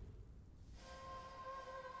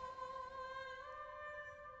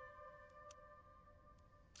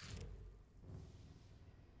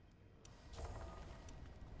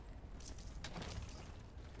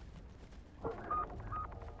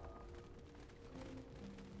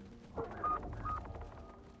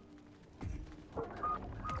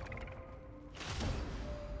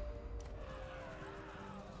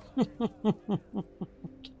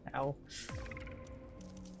 Ow.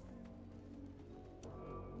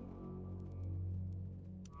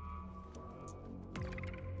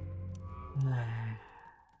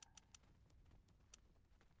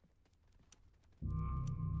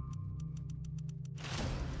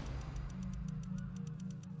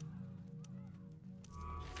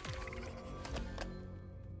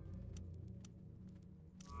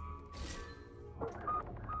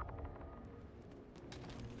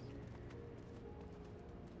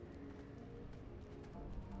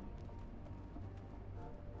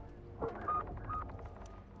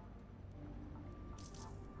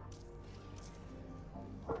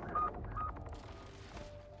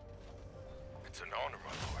 It's an honor,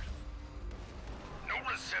 my lord. No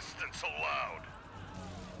resistance allowed.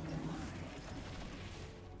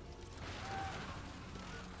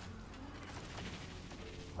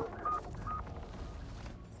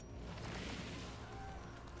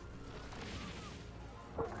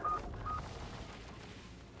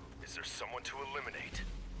 Is there someone to eliminate?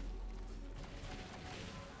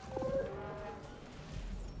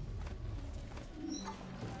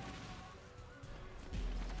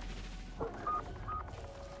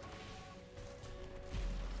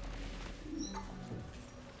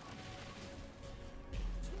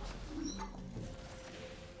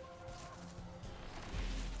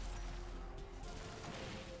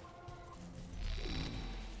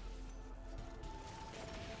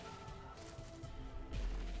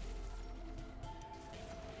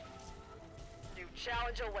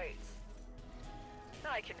 Challenge awaits.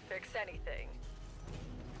 I can fix anything.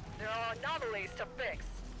 There are anomalies to fix.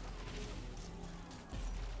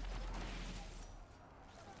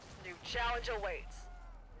 New challenge awaits.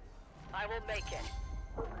 I will make it.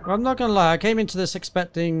 I'm not gonna lie, I came into this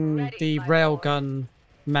expecting Ready, the my railgun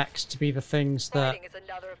mechs to be the things that Fighting is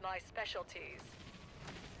another of my specialties.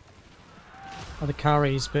 are the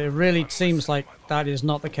carries, but it really seems like that is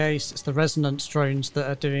not the case. It's the resonance drones that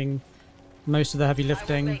are doing most of the heavy I will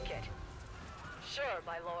lifting. make it. Sure,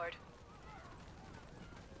 my lord.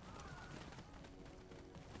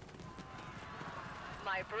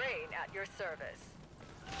 My brain at your service.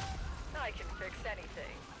 I can fix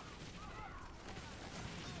anything.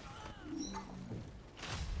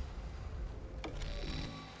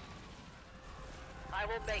 I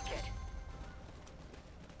will make it.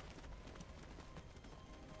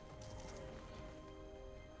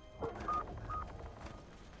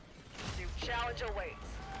 New challenge awaits.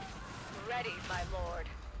 Ready, my lord.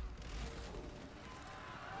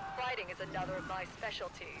 Fighting is another of my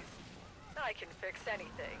specialties. I can fix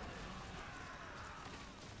anything.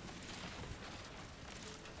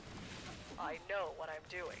 I know what I'm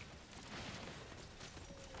doing.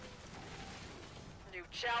 New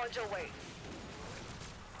challenge awaits.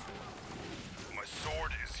 My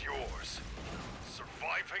sword is yours.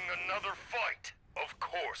 Surviving another fight. Of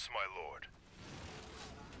course, my lord.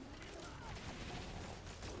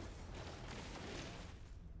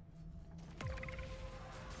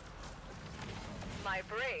 My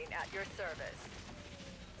brain at your service.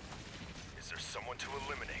 Is there someone to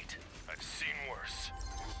eliminate? I've seen worse.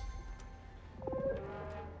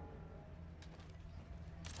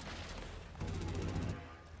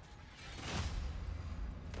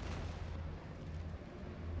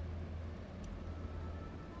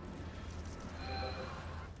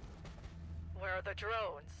 Where are the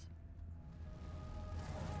drones?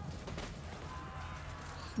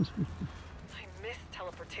 I miss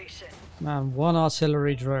teleportation. Man, one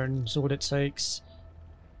artillery drone is all it takes.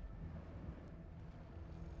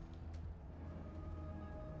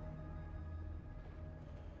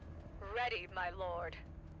 Ready, my lord.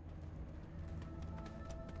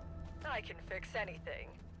 I can fix anything.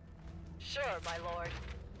 Sure, my lord.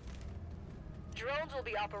 Drones will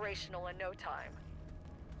be operational in no time.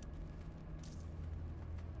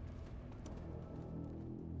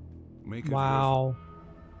 Make it Wow.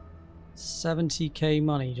 70k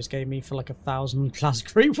money you just gave me for like 1,000 class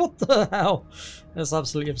creep. What the hell? That's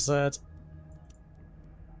absolutely absurd.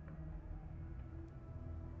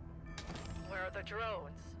 Where are the drones?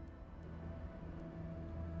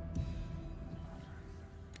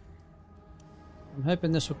 I'm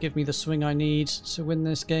hoping this will give me the swing I need to win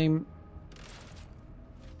this game.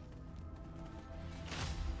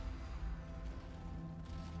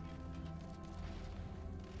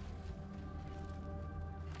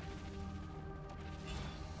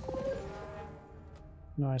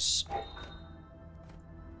 Nice.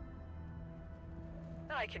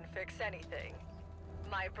 I can fix anything.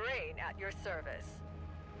 My brain at your service.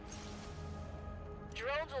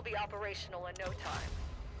 Drones will be operational in no time.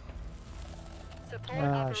 Support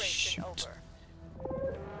operation shoot. over.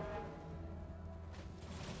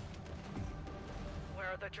 Where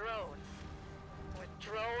are the drones? With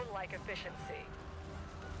drone-like efficiency.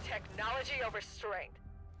 Technology over strength.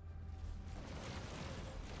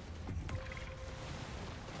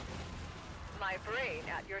 My brain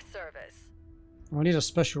at your service. I need a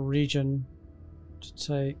special region to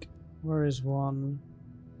take. Where is one?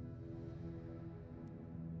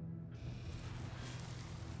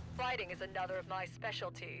 Fighting is another of my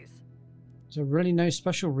specialties. Is there really no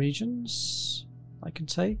special regions I can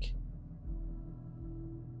take?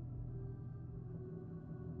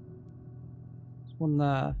 There's one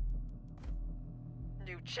there.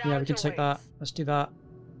 New Yeah, we challenge can take that. awaits. Let's do that.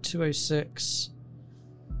 206.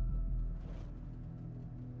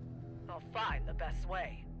 I'll find the best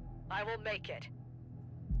way. I will make it.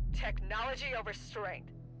 Technology over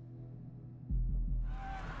strength.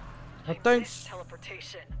 I don't miss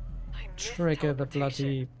teleportation. I miss trigger the teleportation.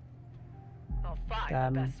 bloody... I'll find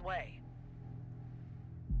Damn. the best way.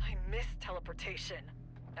 I miss teleportation.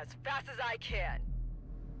 As fast as I can.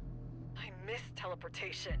 I miss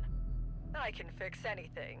teleportation. I can fix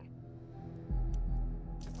anything.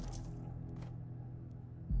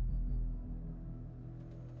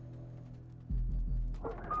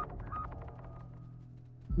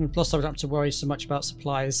 And plus I don't have to worry so much about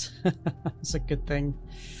supplies. That's a good thing.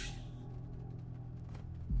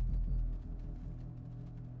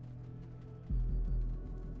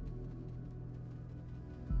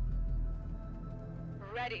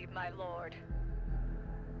 Ready, my lord.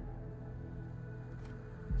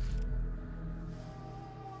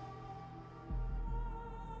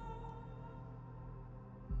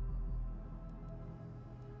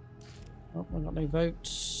 Oh, I got no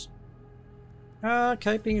votes.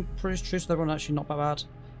 Okay, being pretty true to everyone, actually not that bad.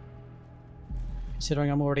 Considering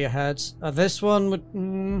I'm already ahead. This one would...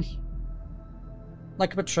 I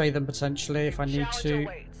could betray them potentially if I need Challenge to.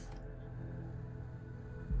 awaits.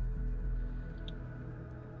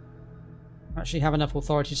 Actually have enough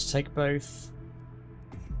authority to take both.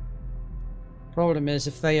 Problem is,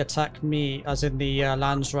 if they attack me, as in the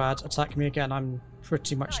Landsrad attack me again, I'm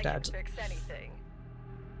pretty much dead. I can fix anything.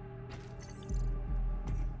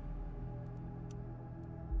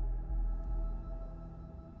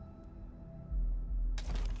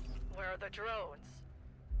 Where are the drones?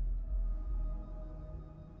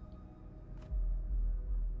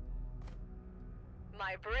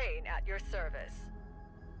 My brain at your service.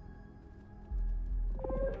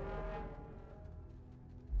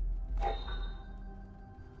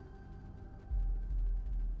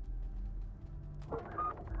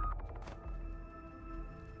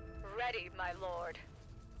 Ready, my lord.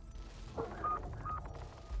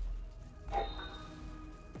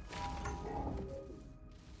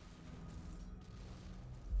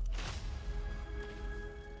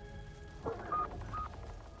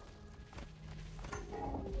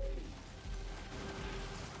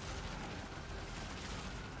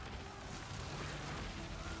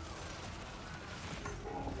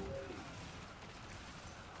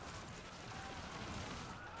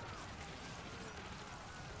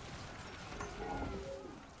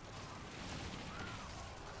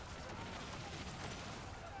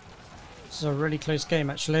 This is a really close game,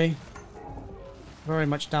 actually. Very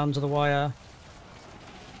much down to the wire.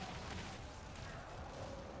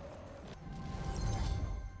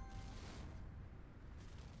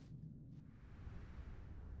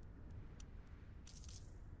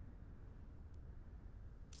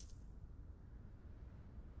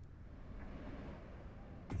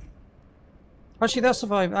 Actually, they'll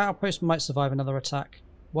survive. That outpost might survive another attack.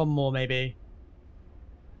 One more, maybe.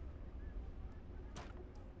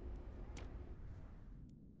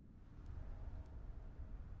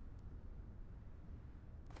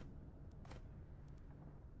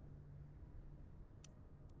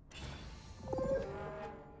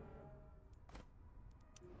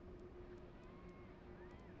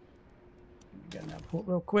 Get that port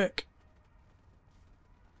real quick.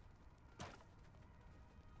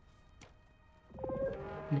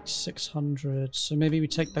 Like 600. So maybe we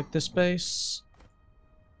take like this base.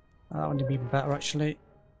 That would be even better, actually.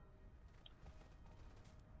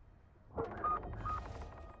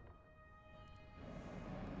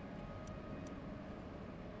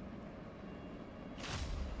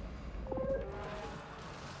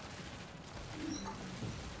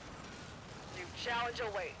 New challenge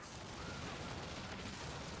awaits.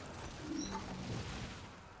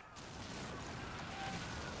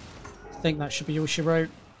 I think that should be all she wrote.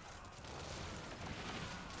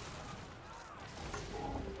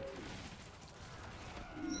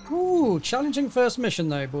 Ooh, challenging first mission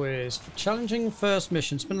though, boys. Challenging first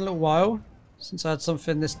mission. It's been a little while since I had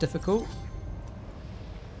something this difficult.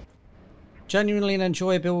 Genuinely an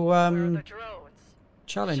enjoyable Where are the drones?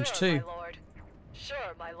 challenge Sure, too. my lord.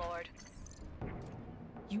 Sure, my lord.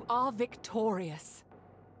 You are victorious.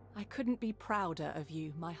 I couldn't be prouder of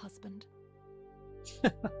you, my husband.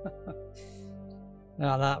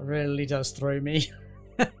 Now that really does throw me.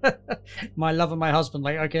 My love of my husband,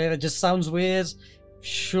 like, okay, that just sounds weird.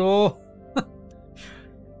 Sure.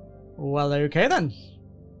 Well, okay then.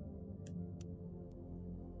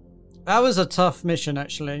 That was a tough mission,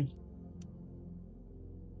 actually.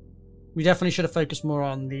 We definitely should have focused more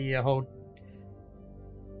on the whole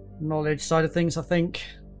knowledge side of things, I think,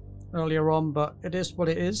 earlier on, but it is what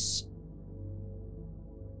it is.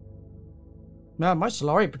 No, my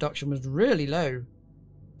Solari production was really low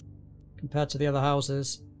compared to the other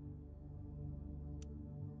houses.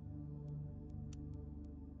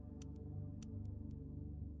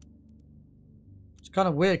 It's kind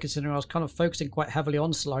of weird considering I was kind of focusing quite heavily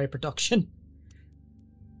on Solari production.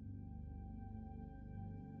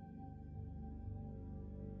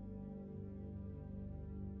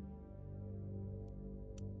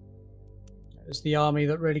 It was the army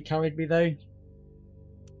that really carried me though.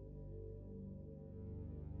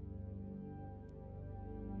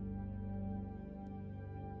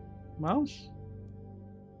 Well,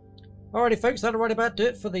 alrighty folks, that'll right about do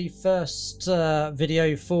it for the first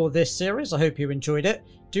video for this series. I hope you enjoyed it.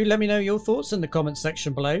 Do let me know your thoughts in the comments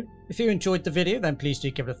section below. If you enjoyed the video, then please do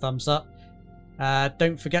give it a thumbs up.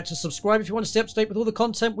 Don't forget to subscribe if you want to stay up to date with all the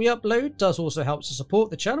content we upload. It does also help to support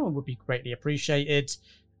the channel and would be greatly appreciated.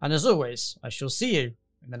 And as always, I shall see you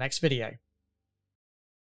in the next video.